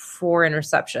throw 4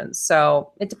 interceptions.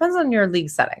 So it depends on your league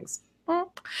settings.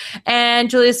 And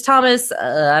Julius Thomas,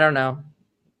 I don't know.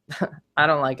 I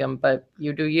don't like him, but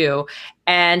you do you.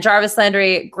 And Jarvis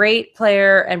Landry, great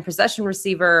player and possession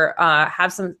receiver,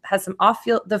 has some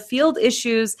the field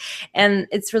issues, and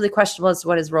it's really questionable as to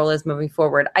what his role is moving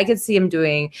forward. I could see him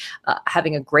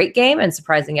having a great game and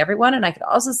surprising everyone, and I could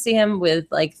also see him with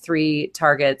like 3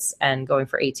 targets and going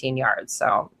for 18 yards.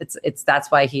 So that's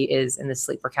why he is in the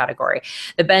sleeper category.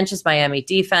 The bench is Miami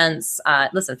defense.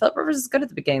 Listen, Philip Rivers is good at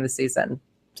the beginning of the season.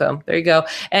 So there you go.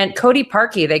 And Cody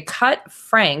Parkey, they cut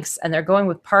Franks and they're going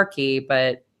with Parkey,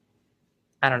 but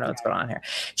I don't know what's going on here.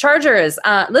 Chargers.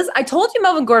 Listen, I told you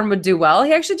Melvin Gordon would do well.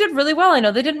 He actually did really well. I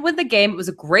know they didn't win the game. It was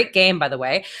a great game, by the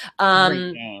way.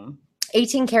 Great game.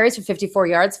 18 carries for 54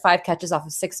 yards, 5 catches off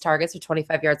of 6 targets for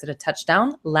 25 yards and a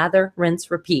touchdown. Lather, rinse,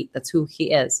 repeat. That's who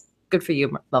he is. Good for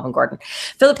you, Melvin Gordon.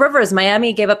 Philip Rivers.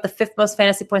 Miami gave up the 5th most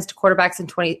fantasy points to quarterbacks in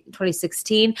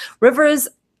 2016. Rivers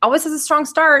always has a strong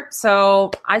start, so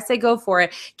I say go for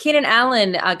it. Keenan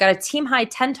Allen got a team-high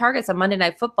 10 targets on Monday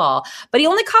Night Football, but he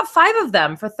only caught 5 of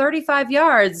them for 35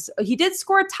 yards. He did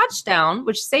score a touchdown,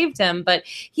 which saved him, but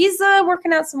he's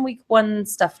working out some week 1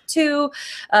 stuff too.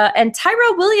 And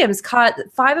Tyrell Williams caught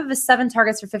 5 of his 7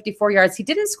 targets for 54 yards. He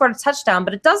didn't score a touchdown,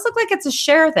 but it does look like it's a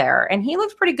share there, and he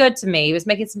looked pretty good to me. He was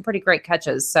making some pretty great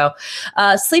catches. So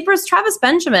sleepers, Travis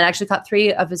Benjamin actually caught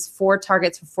 3 of his 4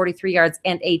 targets for 43 yards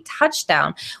and a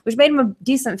touchdown, which made him a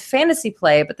decent fantasy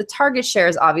play, but the target share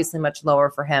is obviously much lower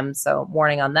for him, so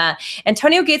warning on that.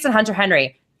 Antonio Gates and Hunter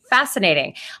Henry,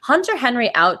 fascinating. Hunter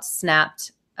Henry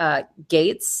out-snapped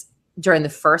Gates during the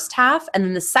first half, and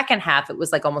then the second half, it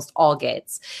was like almost all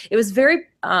Gates. It was very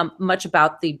much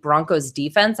about the Broncos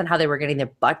defense and how they were getting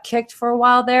their butt kicked for a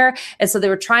while there, and so they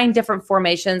were trying different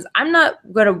formations. I'm not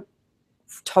going to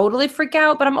totally freak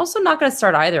out, but I'm also not going to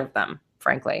start either of them.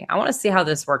 Frankly, I want to see how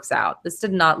this works out. This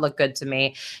did not look good to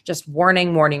me. Just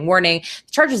warning. The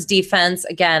Chargers defense,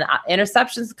 again,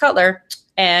 interceptions to Cutler.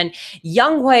 And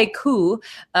Younghoe Koo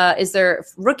is their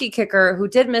rookie kicker who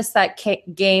did miss that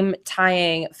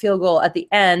game-tying field goal at the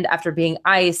end after being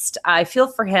iced. I feel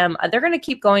for him. They're going to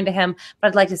keep going to him, but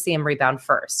I'd like to see him rebound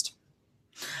first.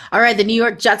 All right, the New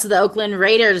York Jets of the Oakland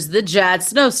Raiders. The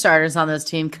Jets, no starters on this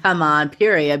team. Come on,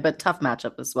 period. But tough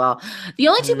matchup as well. The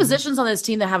only two positions on this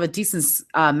team that have a decent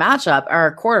matchup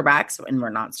are quarterbacks, and we're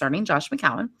not starting Josh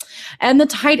McCown, and the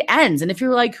tight ends. And if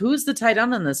you're like, who's the tight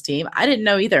end on this team? I didn't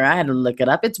know either. I had to look it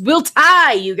up. It's Will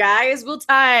Tye, you guys. Will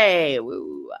Tye.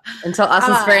 Woo. Until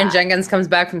Austin Swearinger-Jenkins comes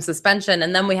back from suspension,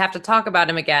 and then we have to talk about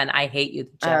him again. I hate you,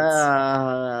 the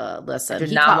Jets. Listen. I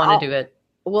do not want to do it.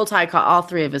 Will Tye caught all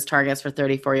three of his targets for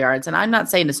 34 yards. And I'm not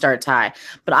saying to start Tye,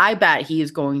 but I bet he is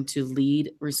going to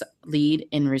lead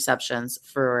in receptions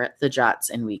for the Jets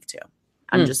in week 2.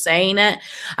 I'm just saying it.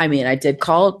 I mean, I did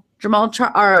call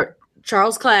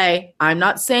Charles Clay. I'm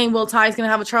not saying Will Tye is going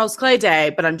to have a Charles Clay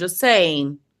day, but I'm just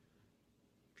saying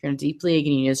if you're in a deep league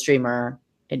and you need a streamer,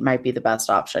 it might be the best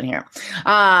option here.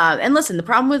 And listen, the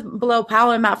problem with Bilal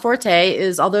Powell and Matt Forte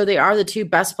is although they are the two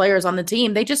best players on the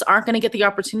team, they just aren't going to get the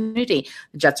opportunity.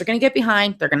 The Jets are going to get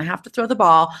behind. They're going to have to throw the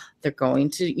ball. They're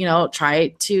going to, try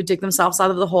to dig themselves out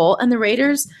of the hole. And the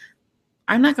Raiders,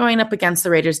 I'm not going up against the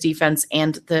Raiders defense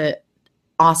and the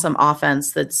awesome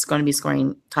offense that's going to be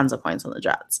scoring tons of points on the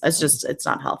Jets. It's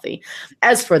not healthy.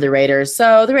 As for the Raiders,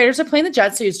 so the Raiders are playing the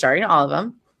Jets, so you're starting all of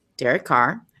them. Derek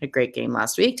Carr had a great game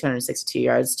last week, 262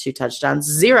 yards, 2 touchdowns,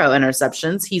 0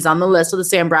 interceptions. He's on the list of the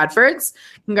Sam Bradfords.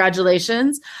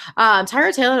 Congratulations.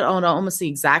 Tyrod Taylor owned almost the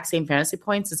exact same fantasy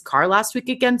points as Carr last week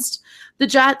against the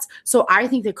Jets. So I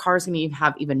think that Carr's going to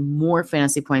have even more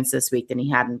fantasy points this week than he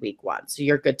had in week 1. So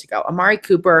you're good to go. Amari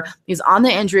Cooper, he's on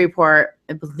the injury report.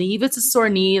 I believe it's a sore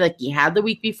knee like he had the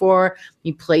week before.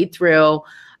 He played through.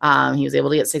 He was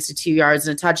able to get 62 yards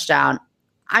and a touchdown.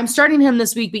 I'm starting him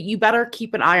this week, but you better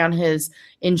keep an eye on his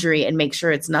injury and make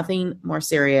sure it's nothing more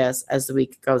serious as the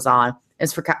week goes on.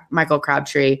 As for Michael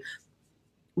Crabtree,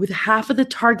 with half of the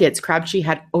targets, Crabtree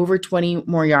had over 20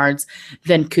 more yards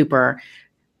than Cooper.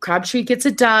 Crabtree gets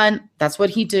it done. That's what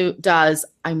he does.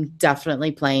 I'm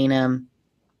definitely playing him.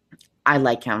 I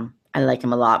like him. I like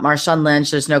him a lot. Marshawn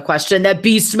Lynch, there's no question that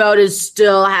beast mode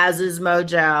still has his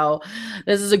mojo.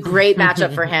 This is a great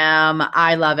matchup for him.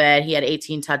 I love it. He had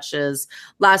 18 touches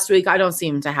last week. I don't see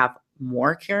him to have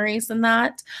more carries than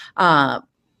that,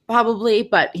 probably,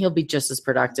 but he'll be just as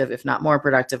productive, if not more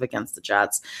productive, against the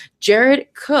Jets.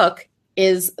 Jared Cook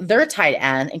is their tight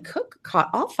end, and Cook caught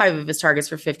all 5 of his targets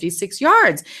for 56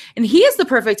 yards. And he is the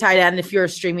perfect tight end if you're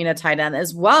streaming a tight end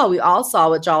as well. We all saw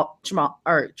what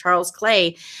Charles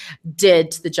Clay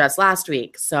did to the Jets last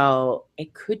week. So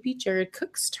it could be Jared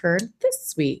Cook's turn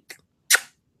this week.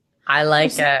 I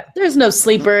like it. There's no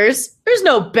sleepers. There's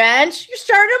no bench. You're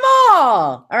starting them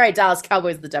all. All right, Dallas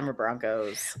Cowboys, the Denver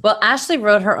Broncos. Well, Ashley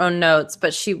wrote her own notes,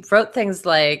 but she wrote things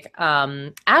like,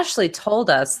 Ashley told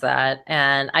us that,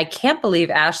 and I can't believe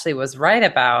Ashley was right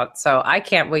about, so I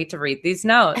can't wait to read these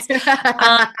notes. Des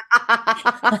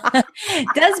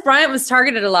Bryant was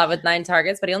targeted a lot with 9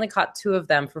 targets, but he only caught 2 of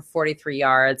them for 43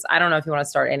 yards. I don't know if you want to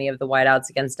start any of the wideouts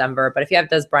against Denver, but if you have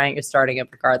Des Bryant, you're starting him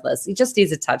regardless. He just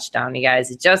needs a touchdown, you guys.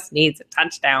 He just needs a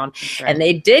touchdown. Right. And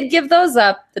they did give those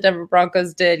up. The Denver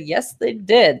Broncos did. Yes, they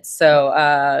did.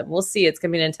 So we'll see. It's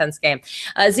going to be an intense game.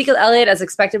 Ezekiel Elliott, as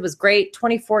expected, was great.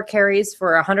 24 carries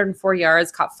for 104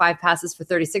 yards, caught 5 passes for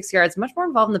 36 yards. Much more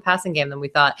involved in the passing game than we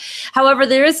thought. However,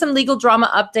 there is some legal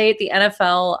drama update. The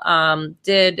NFL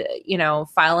did,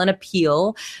 file an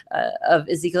appeal of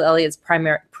Ezekiel Elliott's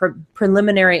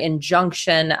preliminary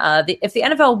injunction. If the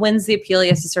NFL wins the appeal, he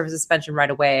has to serve a suspension right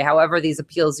away. However, these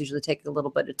appeals usually take a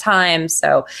little bit of time.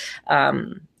 So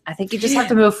I think you just have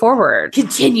to move forward.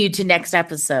 Continue to next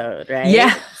episode, right?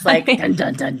 Yeah. It's like, dun,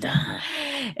 dun, dun, dun.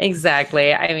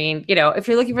 Exactly. I mean, if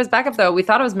you're looking for his backup, though, we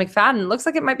thought it was McFadden. Looks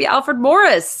like it might be Alfred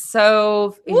Morris.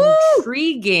 So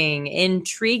intriguing,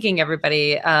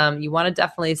 everybody. You want to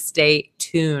definitely stay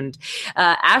tuned.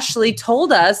 Ashley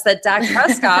told us that Dak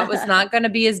Prescott was not going to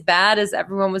be as bad as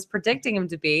everyone was predicting him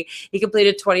to be. He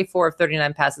completed 24 of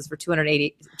 39 passes for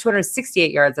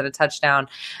 268 yards and a touchdown.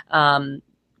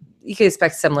 You can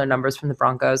expect similar numbers from the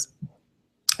Broncos.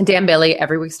 Dan Bailey,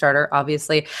 every week starter,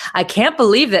 obviously. I can't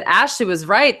believe that Ashley was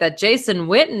right that Jason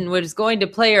Witten was going to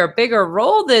play a bigger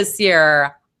role this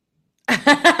year.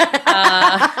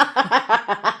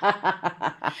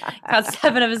 Got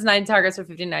 7 of his 9 targets for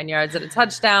 59 yards and a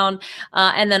touchdown.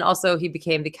 And then also he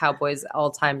became the Cowboys'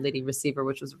 all-time leading receiver,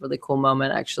 which was a really cool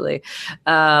moment, actually.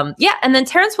 And then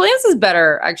Terrence Williams is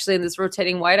better, actually, in this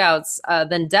rotating wideouts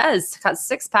than Dez. Caught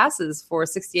 6 passes for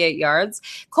 68 yards.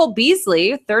 Cole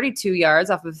Beasley, 32 yards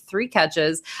off of 3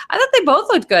 catches. I thought they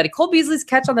both looked good. Cole Beasley's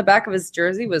catch on the back of his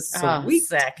jersey was sweet.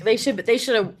 Sick. They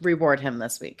should have reward him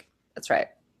this week. That's right.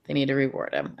 They need to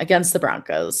reward him against the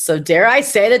Broncos. So dare I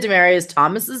say that Demaryius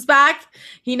Thomas is back?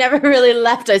 He never really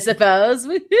left, I suppose.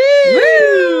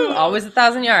 Woo! Always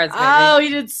 1,000 yards. Baby. Oh, he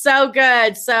did so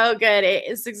good. So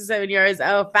good. 67 yards.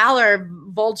 Oh, Fowler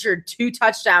vultured 2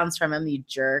 touchdowns from him, you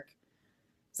jerk.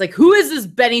 It's like, who is this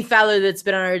Benny Fowler that's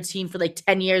been on our team for like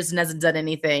 10 years and hasn't done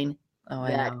anything? Oh,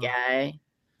 that guy.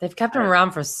 They've kept him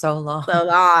around for so long. So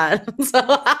long.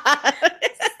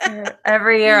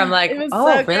 Every year I'm like,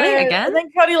 oh, really? Good. Again? And then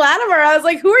Cody Latimer, I was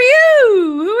like, who are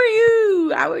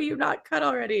you? How are you not cut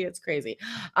already? It's crazy.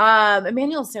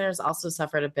 Emmanuel Sanders also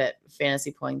suffered a bit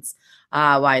fantasy points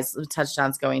wise,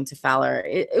 touchdowns going to Fowler.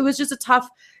 It was just a tough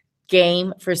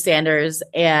game for Sanders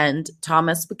and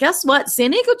Thomas. But guess what?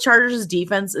 San Diego Chargers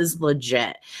defense is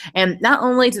legit. And not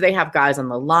only do they have guys on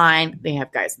the line, they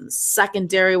have guys in the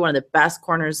secondary, one of the best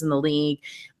corners in the league.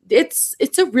 It's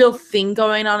a real thing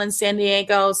going on in San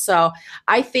Diego. So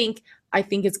I think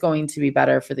it's going to be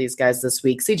better for these guys this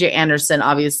week. CJ Anderson,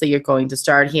 obviously you're going to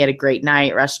start. He had a great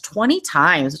night, rushed 20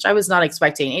 times, which I was not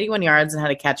expecting, 81 yards and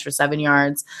had a catch for 7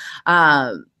 yards.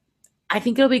 I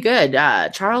think it'll be good.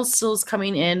 Charles Still's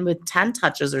coming in with 10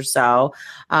 touches or so.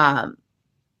 I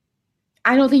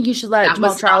don't think you should let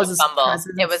Jamal Charles' presence.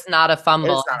 It was not a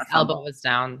fumble. His elbow was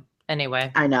down.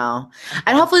 Anyway, I know,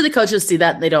 and hopefully the coaches see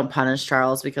that and they don't punish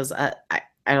Charles because I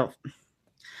don't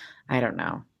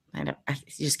know. You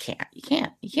just can't. You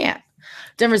can't.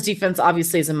 Denver's defense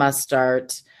obviously is a must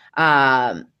start.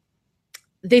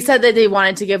 They said that they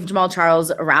wanted to give Jamal Charles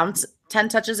around 10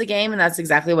 touches a game, and that's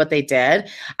exactly what they did.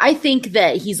 I think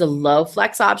that he's a low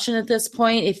flex option at this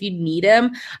point if you need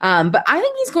him, but I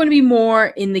think he's going to be more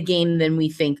in the game than we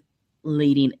think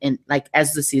leading in, like,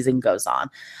 as the season goes on.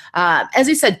 As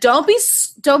I said, don't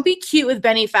be cute with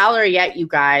Benny Fowler yet, you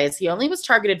guys. He only was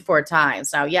targeted 4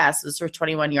 times. Now, yes, it was for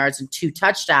 21 yards and 2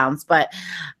 touchdowns, but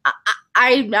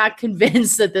I'm not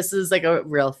convinced that this is like a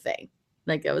real thing.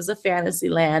 Like, it was a fantasy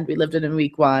land we lived in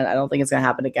week 1. I don't think it's going to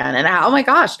happen again. And oh my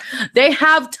gosh, they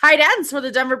have tight ends for the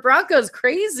Denver Broncos.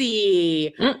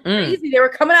 Crazy. Crazy. They were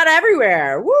coming out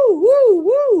everywhere. Woo, woo,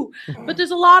 woo. But there's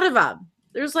a lot of them.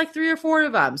 There's like 3 or 4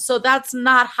 of them. So that's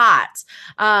not hot.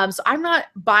 So I'm not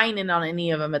buying in on any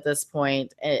of them at this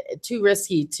point. Too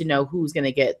risky to know who's going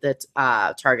to get the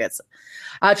targets.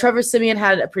 Trevor Siemian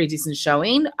had a pretty decent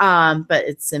showing, but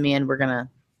it's Siemian. We're going to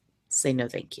say no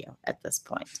thank you at this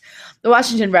point. The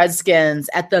Washington Redskins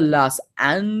at the Los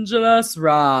Angeles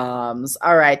Rams.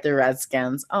 All right, the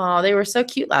Redskins. Oh, they were so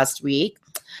cute last week.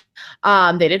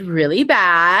 They did really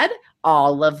bad.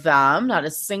 All of them, not a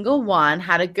single one,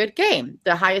 had a good game.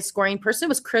 The highest scoring person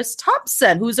was Chris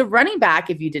Thompson, who's a running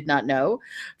back, if you did not know,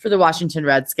 for the Washington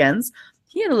Redskins.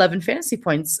 He had 11 fantasy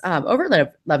points, over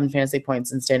 11 fantasy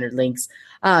points in standard leagues.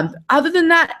 Other than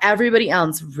that, everybody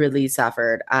else really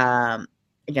suffered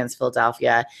against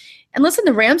Philadelphia. And listen,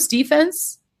 the Rams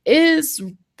defense is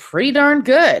pretty darn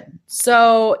good.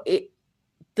 So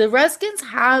the Redskins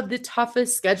have the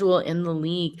toughest schedule in the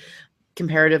league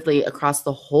comparatively across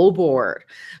the whole board.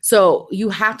 So you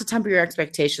have to temper your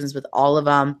expectations with all of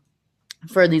them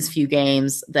for these few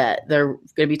games that they're going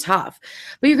to be tough.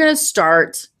 But you're going to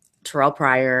start Terrell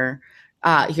Pryor.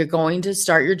 You're going to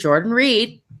start your Jordan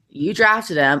Reed. You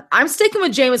drafted him. I'm sticking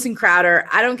with Jamison Crowder.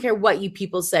 I don't care what you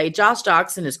people say. Josh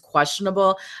Doctson is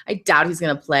questionable. I doubt he's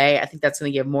going to play. I think that's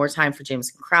going to give more time for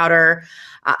Jamison Crowder.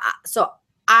 So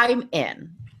I'm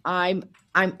in. I'm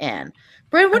in.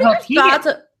 Brandon, what are your thoughts?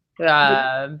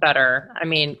 Better. I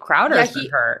mean, Crowder's been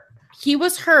hurt. He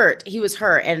was hurt.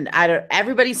 And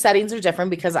everybody's settings are different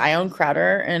because I own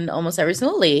Crowder in almost every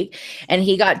single league, and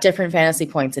he got different fantasy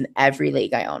points in every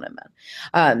league I own him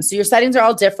in. So your settings are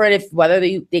all different. Whether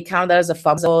they count that as a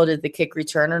fumble, did the kick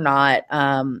return or not.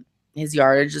 His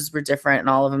yardages were different in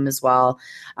all of them as well.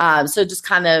 So it just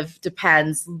kind of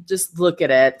depends. Just look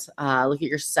at it. Look at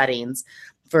your settings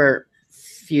for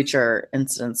future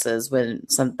instances when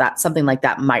something like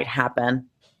that might happen.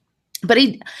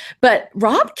 But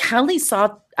Rob Kelly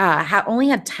only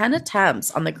had 10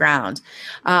 attempts on the ground,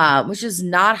 which is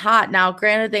not hot. Now,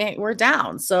 granted, they were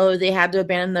down, so they had to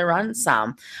abandon the run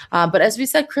some. But as we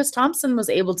said, Chris Thompson was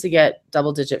able to get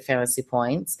double-digit fantasy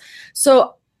points.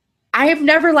 So I have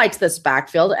never liked this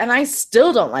backfield, and I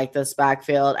still don't like this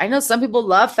backfield. I know some people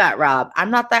love Fat Rob. I'm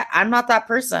not that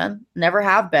person. Never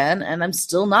have been, and I'm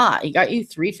still not. He got you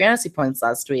 3 fantasy points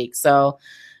last week, so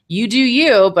you do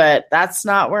you, but that's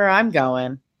not where I'm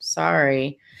going.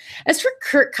 Sorry. As for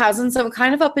Kirk Cousins, I'm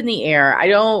kind of up in the air. I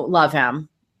don't love him.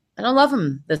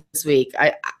 This week.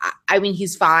 I mean,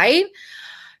 he's fine.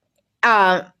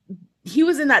 He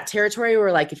was in that territory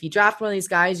where, like, if you draft one of these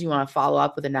guys, you want to follow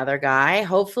up with another guy.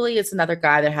 Hopefully it's another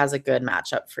guy that has a good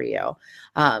matchup for you,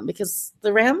 because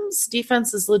the Rams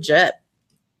defense is legit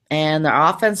and their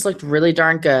offense looked really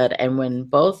darn good. And when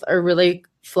both are really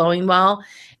flowing well,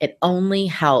 it only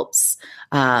helps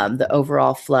the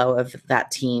overall flow of that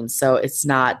team. So it's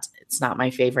not my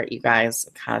favorite, you guys.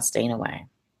 I'm kind of staying away.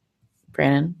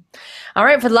 Brandon? All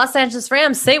right, for the Los Angeles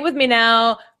Rams, say it with me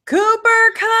now.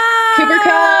 Cooper Kupp.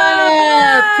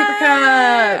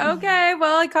 Okay,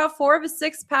 well, I caught 4 of his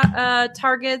 6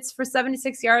 targets for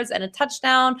 76 yards and a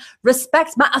touchdown.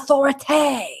 Respect my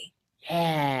authority.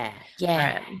 Yeah.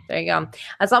 Right, there you go.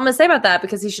 That's all I'm going to say about that,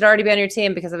 because he should already be on your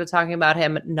team, because I've been talking about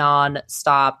him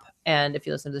nonstop. And if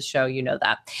you listen to the show, you know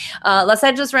that. Los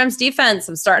Angeles Rams defense,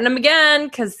 I'm starting them again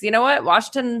because, you know what?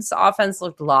 Washington's offense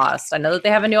looked lost. I know that they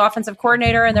have a new offensive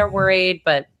coordinator and they're worried,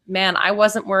 but man, I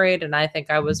wasn't worried and I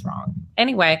think I was wrong.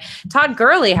 Anyway, Todd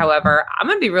Gurley, however, I'm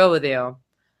going to be real with you.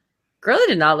 Gurley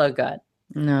did not look good.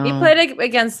 No. He played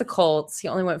against the Colts. He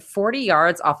only went 40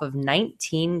 yards off of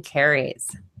 19 carries.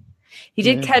 He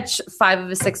did catch 5 of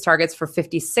his 6 targets for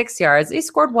 56 yards. He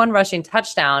scored 1 rushing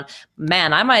touchdown.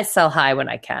 Man, I might sell high when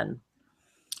I can.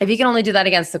 If he can only do that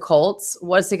against the Colts,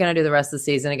 what's he going to do the rest of the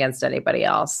season against anybody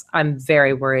else? I'm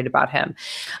very worried about him.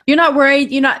 You're not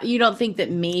worried? You don't think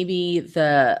that maybe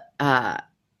the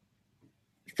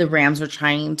Rams are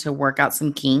trying to work out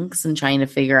some kinks and trying to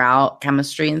figure out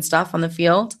chemistry and stuff on the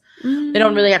field? They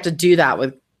don't really have to do that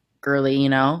with Gurley, you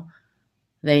know?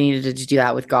 They needed to do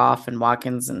that with Goff and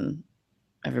Watkins and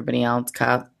everybody else.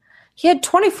 Kupp. He had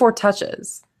 24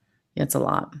 touches. Yeah, it's a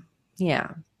lot.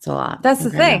 Yeah. It's a lot. That's the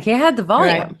thing. He had the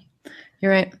volume.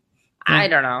 You're right. I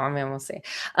don't know. I mean, we'll see.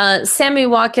 Sammy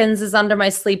Watkins is under my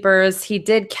sleepers. He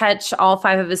did catch all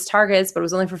 5 of his targets, but it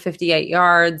was only for 58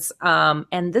 yards.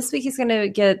 And this week he's going to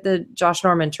get the Josh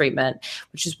Norman treatment,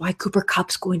 which is why Cooper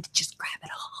Kupp's going to just grab it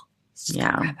all.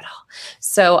 Grab it all.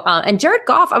 So, and Jared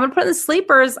Goff, I'm going to put in the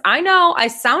sleepers. I know I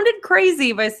sounded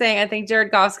crazy by saying I think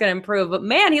Jared Goff's going to improve, but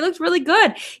man, he looked really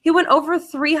good. He went over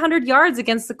 300 yards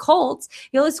against the Colts.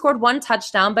 He only scored 1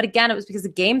 touchdown, but again, it was because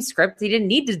of game script. He didn't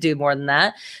need to do more than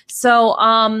that. So,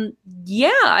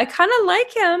 yeah, I kind of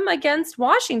like him against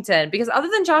Washington because other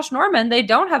than Josh Norman, they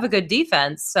don't have a good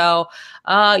defense. So,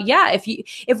 yeah, if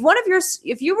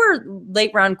you were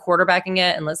late round quarterbacking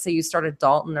it, and let's say you started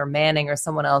Dalton or Manning or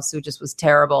someone else who just was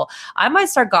terrible, I might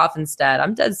start Goff instead.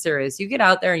 I'm dead serious. You get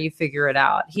out there and you figure it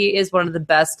out. He is one of the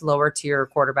best lower tier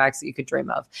quarterbacks that you could dream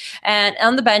of. And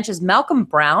on the bench is Malcolm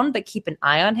Brown, but keep an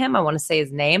eye on him. I want to say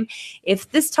his name.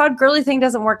 If this Todd Gurley thing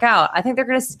doesn't work out, I think they're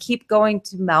going to keep going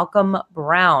to Malcolm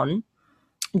Brown.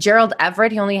 Gerald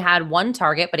Everett, he only had 1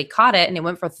 target, but he caught it, and he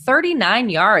went for 39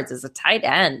 yards as a tight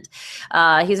end.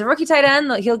 He's a rookie tight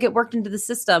end. He'll get worked into the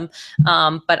system.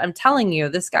 But I'm telling you,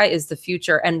 this guy is the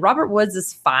future. And Robert Woods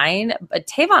is fine, but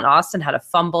Tavon Austin had a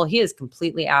fumble. He is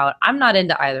completely out. I'm not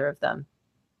into either of them.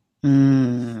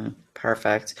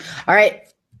 Perfect. All right.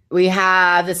 We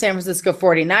have the San Francisco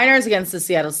 49ers against the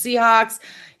Seattle Seahawks.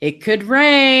 It could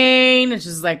rain. It's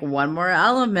just like one more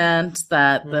element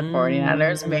that the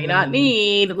 49ers may not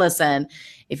need. Listen,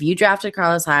 if you drafted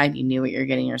Carlos Hyde, you knew what you're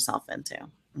getting yourself into.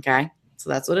 Okay? So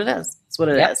that's what it is. That's what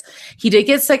it is. He did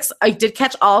get 6. I did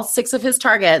catch all 6 of his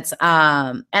targets.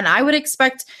 And I would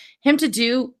expect him to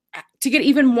get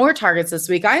even more targets this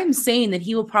week. I am saying that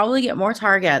he will probably get more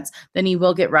targets than he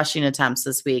will get rushing attempts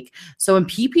this week. So in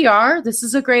PPR, this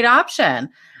is a great option.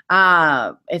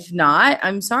 If not,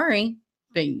 I'm sorry,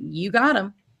 but you got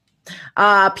him.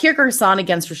 Pierre Garçon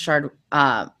against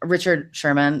Richard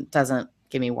Sherman doesn't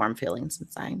give me warm feelings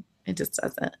inside. It just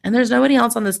doesn't. And there's nobody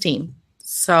else on this team.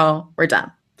 So we're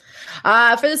done.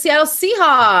 For the Seattle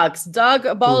Seahawks,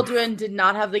 Doug Baldwin did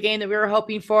not have the game that we were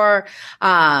hoping for.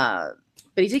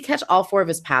 But he did catch all 4 of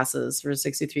his passes for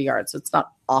 63 yards, so it's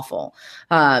not awful.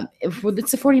 If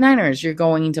it's the 49ers, you're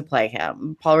going to play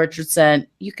him. Paul Richardson,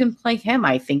 you can play him,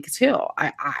 I think, too.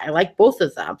 I like both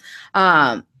of them.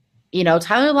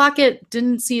 Tyler Lockett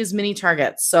didn't see as many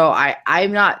targets, so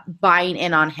I'm not buying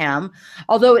in on him.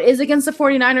 Although it is against the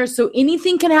 49ers, so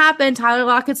anything can happen. Tyler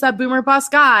Lockett's that boomer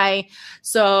bust guy,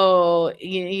 so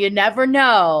you never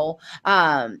know.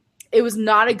 It was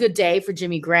not a good day for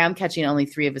Jimmy Graham, catching only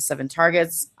 3 of his 7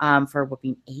 targets for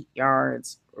whooping 8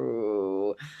 yards. Ooh.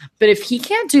 But if he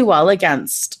can't do well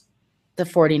against the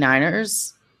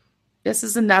 49ers, this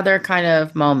is another kind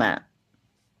of moment.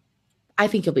 I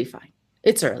think he'll be fine.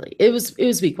 It's early. It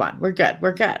was week 1. We're good.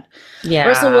 Yeah.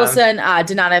 Russell Wilson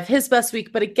did not have his best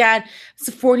week, but again, it's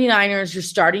the 49ers. You're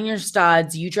starting your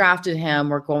studs. You drafted him.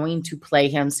 We're going to play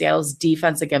him. Seattle's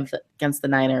defense against the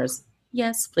Niners.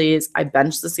 Yes, please. I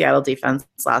benched the Seattle defense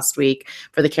last week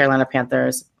for the Carolina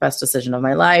Panthers. Best decision of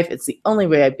my life. It's the only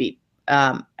way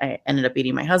I ended up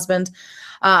beating my husband.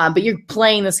 But you're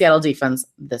playing the Seattle defense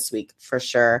this week for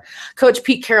sure. Coach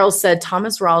Pete Carroll said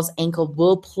Thomas Rawls' ankle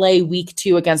will play week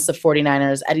 2 against the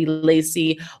 49ers. Eddie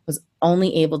Lacy was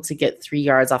only able to get 3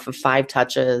 yards off of 5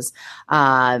 touches.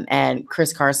 And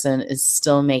Chris Carson is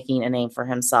still making a name for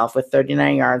himself with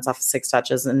 39 yards off of 6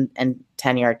 touches and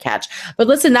 10-yard catch. But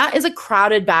listen, that is a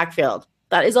crowded backfield.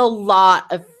 That is a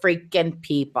lot of freaking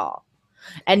people.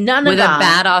 And none of them. With a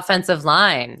bad offensive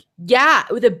line. Yeah,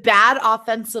 with a bad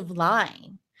offensive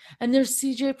line. And there's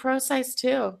CJ Procise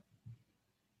too.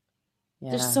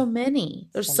 Yeah. There's so many.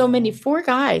 There's so many. 4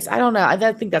 guys. I don't know.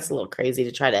 I think that's a little crazy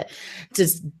to try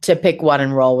to pick one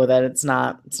and roll with it. It's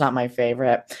not my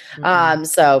favorite. Mm-hmm.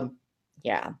 So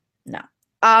yeah, no.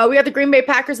 We got the Green Bay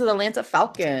Packers and the Atlanta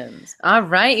Falcons. All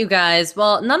right, you guys.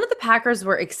 Well, none of the Packers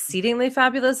were exceedingly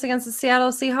fabulous against the Seattle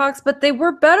Seahawks, but they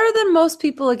were better than most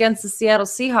people against the Seattle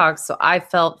Seahawks, so I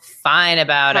felt fine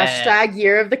about it. Hashtag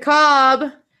Year of the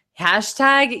Cobb.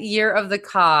 Hashtag Year of the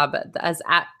Cobb. As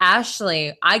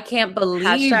Ashley, I can't believe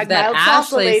Hashtag that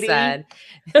Ashley said.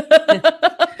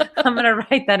 I'm going to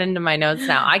write that into my notes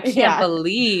now. I can't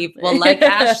believe, well, like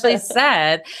Ashley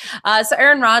said. So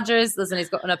Aaron Rodgers, listen, he's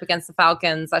going up against the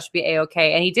Falcons. That should be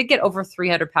A-okay. And he did get over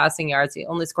 300 passing yards. He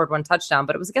only scored 1 touchdown,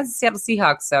 but it was against the Seattle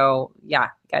Seahawks. So yeah,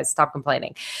 guys, stop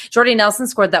complaining. Jordy Nelson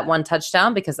scored that 1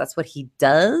 touchdown because that's what he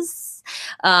does.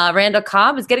 Randall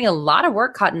Cobb is getting a lot of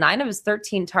work, caught 9 of his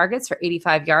 13 targets for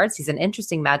 85 yards. He's an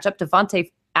interesting matchup.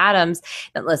 Devontae Adams,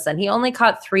 and listen, he only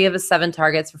caught 3 of his 7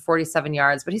 targets for 47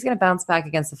 yards, but he's going to bounce back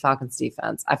against the Falcons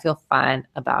defense. I feel fine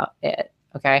about it.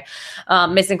 Okay.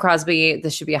 Mason Crosby,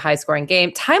 this should be a high scoring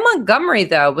game. Ty Montgomery,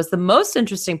 though, was the most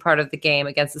interesting part of the game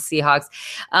against the Seahawks.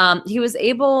 He was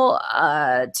able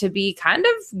to be kind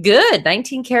of good.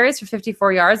 19 carries for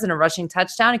 54 yards and a rushing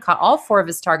touchdown. He caught all 4 of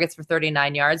his targets for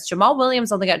 39 yards. Jamal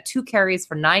Williams only got 2 carries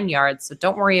for 9 yards. So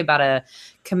don't worry about a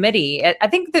committee. I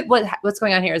think that what's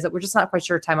going on here is that we're just not quite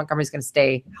sure Ty Montgomery is going to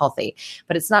stay healthy,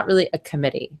 but it's not really a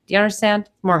committee. Do you understand?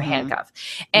 More handcuff.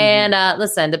 And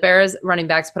listen, the Bears running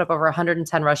backs put up over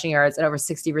 110 rushing yards and over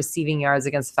 60 receiving yards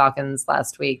against Falcons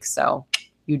last week. So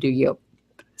you do you.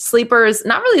 Sleepers,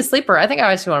 not really a sleeper. I think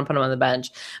I actually want to put him on the bench.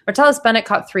 Martellus Bennett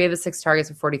caught 3 of his 6 targets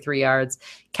for 43 yards.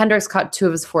 Kendricks caught 2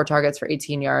 of his 4 targets for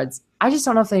 18 yards. I just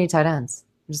don't know if they need tight ends.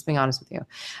 I'm just being honest with you.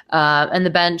 And the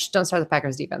bench, don't start the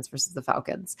Packers defense versus the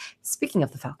Falcons. Speaking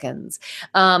of the Falcons,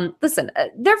 listen,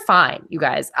 they're fine, you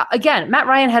guys. Again, Matt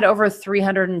Ryan had over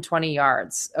 320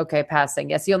 yards, okay,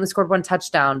 passing. Yes, he only scored 1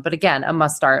 touchdown, but again, a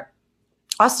must start.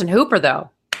 Austin Hooper, though.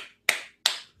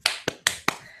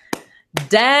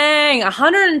 Dang,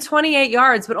 128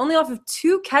 yards, but only off of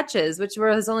 2 catches, which were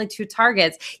his only 2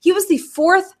 targets. He was the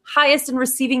 4th highest in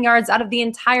receiving yards out of the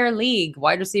entire league.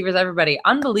 Wide receivers, everybody.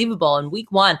 Unbelievable in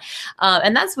week 1.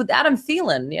 And that's with Adam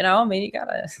Thielen, you know? I mean, you got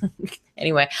to...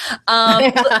 Anyway,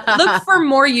 look for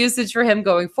more usage for him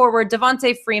going forward.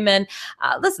 Devontae Freeman,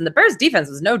 listen, the Bears defense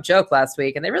was no joke last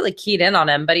week, and they really keyed in on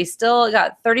him, but he still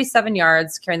got 37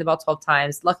 yards, carrying the ball 12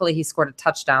 times. Luckily, he scored a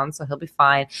touchdown, so he'll be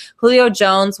fine. Julio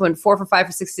Jones went 4 for 5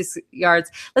 for 66 yards.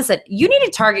 Listen, you need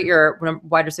to target your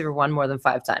wide receiver 1 more than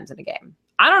 5 times in a game.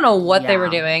 I don't know what they were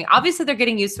doing. Obviously, they're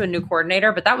getting used to a new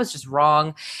coordinator, but that was just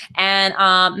wrong. And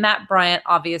Matt Bryant,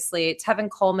 obviously. Tevin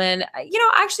Coleman,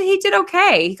 actually, he did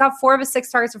okay. He got 4 of his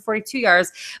 6 targets for 42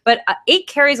 yards, but 8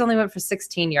 carries only went for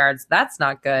 16 yards. That's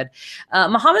not good.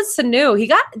 Mohamed Sanu, he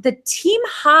got the team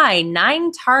high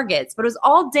 9 targets, but it was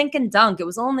all dink and dunk. It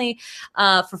was only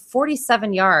for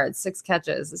 47 yards, 6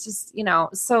 catches. It's just,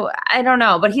 so I don't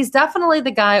know. But he's definitely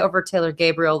the guy over Taylor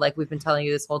Gabriel, like we've been telling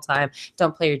you this whole time.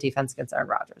 Don't play your defense against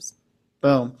Aaron Rodgers.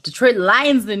 Boom. Detroit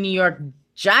Lions, the New York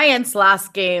Giants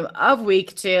last game of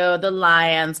week 2. The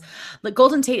Lions. The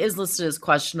Golden Tate is listed as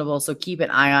questionable, so keep an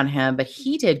eye on him. But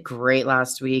he did great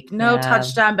last week. No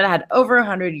touchdown, but had over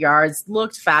 100 yards.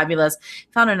 Looked fabulous.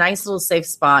 Found a nice little safe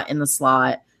spot in the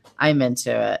slot. I'm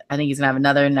into it. I think he's going to have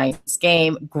another nice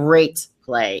game. Great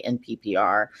play in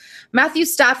PPR. Matthew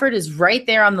Stafford is right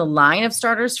there on the line of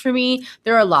starters for me.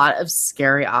 There are a lot of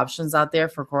scary options out there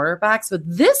for quarterbacks, but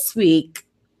this week,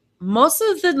 most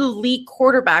of the elite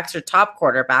quarterbacks or top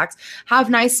quarterbacks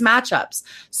have nice matchups.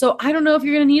 So I don't know if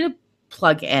you're going to need to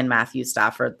plug in Matthew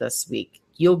Stafford this week.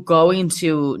 You're going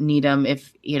to need him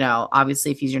if,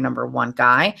 obviously if he's your number one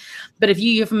guy. But if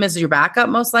you give him as your backup,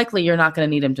 most likely you're not going to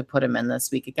need him to put him in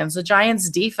this week against the Giants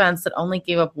defense that only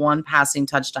gave up one passing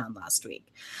touchdown last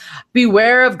week.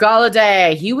 Beware of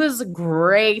Golladay. He was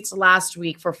great last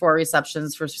week for 4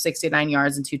 receptions for 69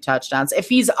 yards and 2 touchdowns. If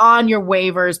he's on your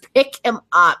waivers, pick him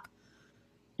up.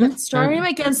 But starting him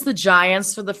against the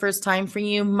Giants for the first time for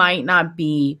you might not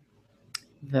be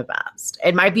the best.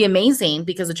 It might be amazing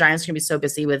because the Giants are going to be so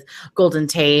busy with Golden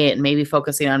Tate and maybe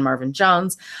focusing on Marvin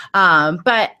Jones.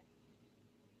 But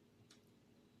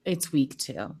it's week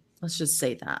 2. Let's just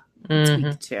say that. It's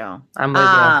week 2. I'm with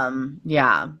you.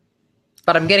 Yeah.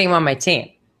 But I'm getting him on my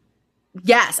team.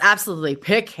 Yes, absolutely.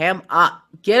 Pick him up.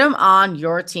 Get him on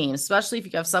your team, especially if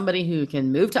you have somebody who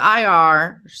can move to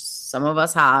IR. Some of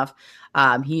us have.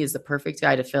 He is the perfect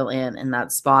guy to fill in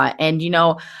that spot. And,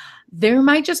 there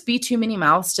might just be too many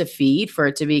mouths to feed for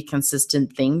it to be a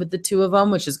consistent thing with the two of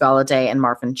them, which is Golladay and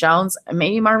Marvin Jones.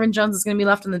 Maybe Marvin Jones is going to be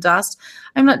left in the dust.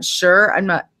 I'm not sure.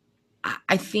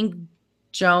 I think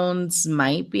Jones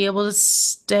might be able to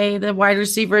stay the wide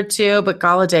receiver too, but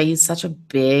Golladay, he's such a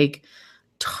big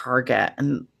target.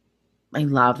 And I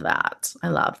love that.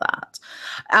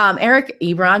 Eric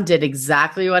Ebron did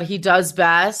exactly what he does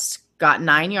best. Got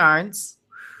 9 yards.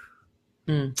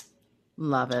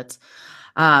 Love it.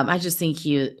 I just think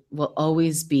he will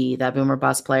always be that boomer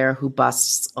bust player who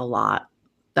busts a lot.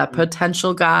 That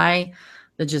potential guy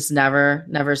that just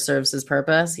never serves his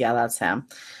purpose. Yeah, that's him.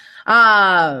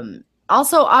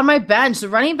 Also on my bench, the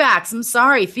running backs. I'm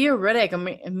sorry, Theo Riddick,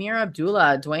 Amir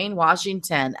Abdullah, Dwayne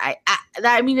Washington.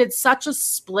 I mean, it's such a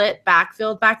split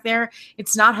backfield back there.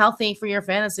 It's not healthy for your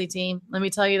fantasy team. Let me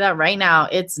tell you that right now.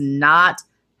 It's not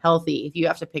healthy. If you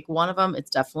have to pick one of them, it's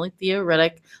definitely Theo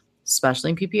Riddick, especially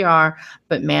in PPR.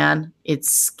 But man, it's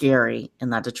scary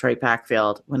in that Detroit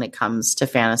backfield when it comes to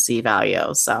fantasy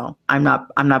value. So I'm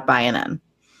not buying in.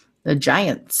 The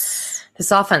Giants.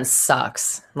 This offense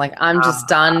sucks. Like, I'm just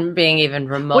done being even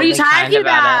remotely. What are you kind talking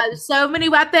about? It. So many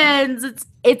weapons.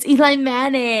 It's Eli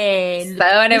Manning. So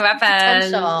many weapons.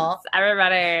 Potential.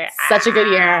 Everybody. Such a good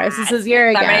year. This is his year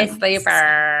again. So many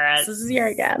sleepers. This is his year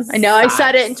again. I know I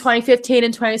said it in 2015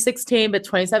 and 2016, but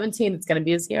 2017, it's going to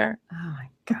be his year. Oh my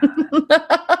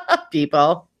God.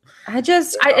 People.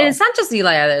 It's not just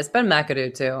Eli either. It's Ben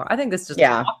McAdoo too. I think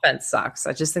the offense sucks.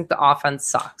 I just think the offense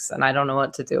sucks, and I don't know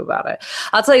what to do about it.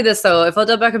 I'll tell you this though: if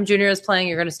Odell Beckham Jr. is playing,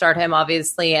 you're going to start him,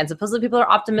 obviously, and supposedly people are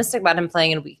optimistic about him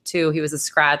playing in week 2. He was a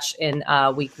scratch in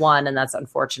week 1, and that's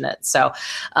unfortunate. So,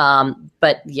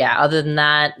 but yeah, other than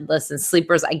that, listen,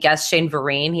 sleepers. I guess Shane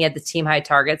Vereen. He had the team high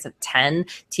targets at 10,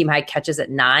 team high catches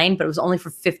at 9, but it was only for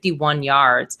 51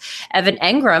 yards. Evan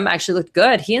Engram actually looked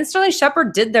good. He and Sterling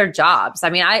Shepard did their jobs.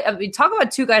 I mean, we talk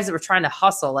about 2 guys that were trying to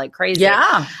hustle like crazy.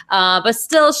 Yeah. But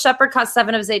still, Shepard caught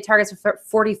 7 of his 8 targets for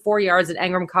 44 yards, and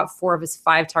Engram caught 4 of his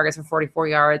 5 targets for 44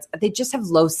 yards. They just have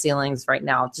low ceilings right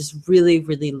now, just really,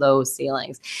 really low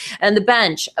ceilings. And the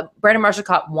bench, Brandon Marshall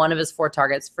caught 1 of his 4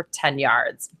 targets for 10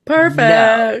 yards.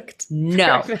 Perfect.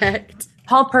 No. Perfect.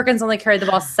 Paul Perkins only carried the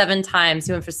ball 7 times.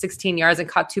 He went for 16 yards and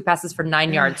caught 2 passes for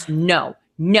 9 yards. No.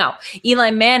 Eli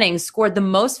Manning scored the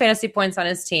most fantasy points on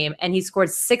his team, and he scored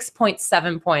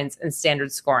 6.7 points in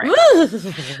standard scoring.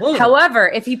 However,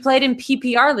 if he played in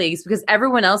PPR leagues, because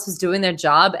everyone else was doing their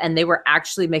job and they were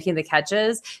actually making the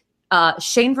catches,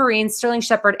 Shane Vereen, Sterling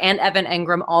Shepard, and Evan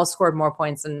Engram all scored more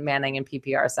points than Manning in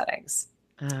PPR settings.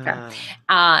 Okay.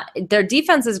 Their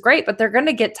defense is great, but they're going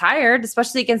to get tired,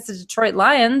 especially against the Detroit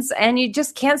Lions, and you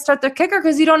just can't start their kicker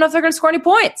because you don't know if they're going to score any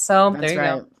points. So there you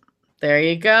go. There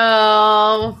you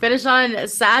go. Finish on a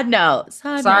sad note.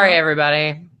 Sorry,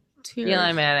 everybody.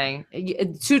 Eli Manning,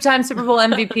 2-time Super Bowl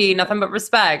MVP, nothing but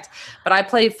respect. But I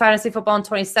played fantasy football in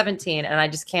 2017, and I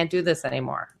just can't do this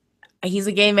anymore. He's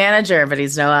a game manager, but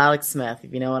he's no Alex Smith,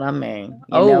 if you know what I mean.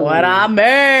 You know what I mean.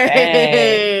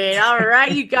 Hey. All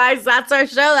right, you guys, that's our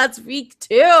show. That's week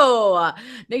 2.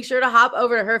 Make sure to hop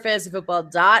over to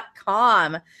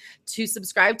herfantasyfootball.com to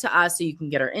subscribe to us so you can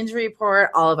get our injury report,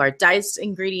 all of our diced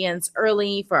ingredients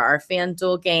early for our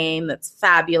FanDuel game. That's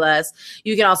fabulous.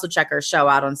 You can also check our show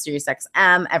out on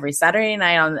SiriusXM every Saturday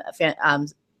night on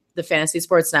the Fantasy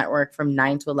Sports Network from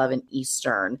 9 to 11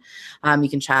 Eastern. You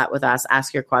can chat with us,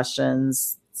 ask your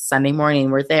questions. Sunday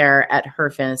morning, we're there at Her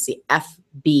Fantasy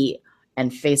FB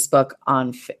and Facebook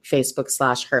on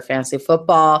Facebook.com/Her Fantasy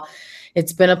Football.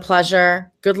 It's been a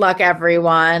pleasure. Good luck,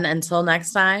 everyone. Until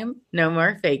next time, no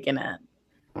more faking it.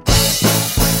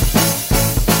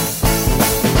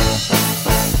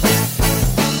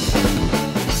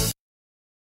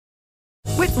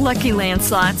 With Lucky Land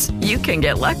Slots, you can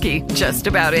get lucky just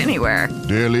about anywhere.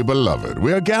 Dearly beloved,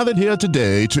 we are gathered here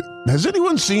today to... Has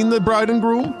anyone seen the bride and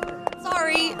groom?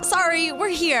 Sorry, we're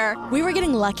here. We were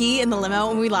getting lucky in the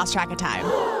limo and we lost track of time.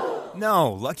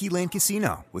 No, Lucky Land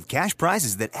Casino, with cash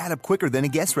prizes that add up quicker than a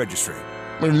guest registry.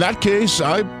 In that case,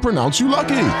 I pronounce you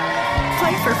lucky.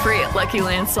 Play for free at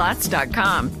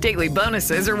LuckyLandSlots.com. Daily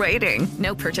bonuses are waiting.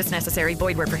 No purchase necessary.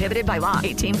 Void where prohibited by law.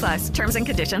 18+. Terms and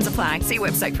conditions apply. See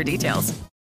website for details.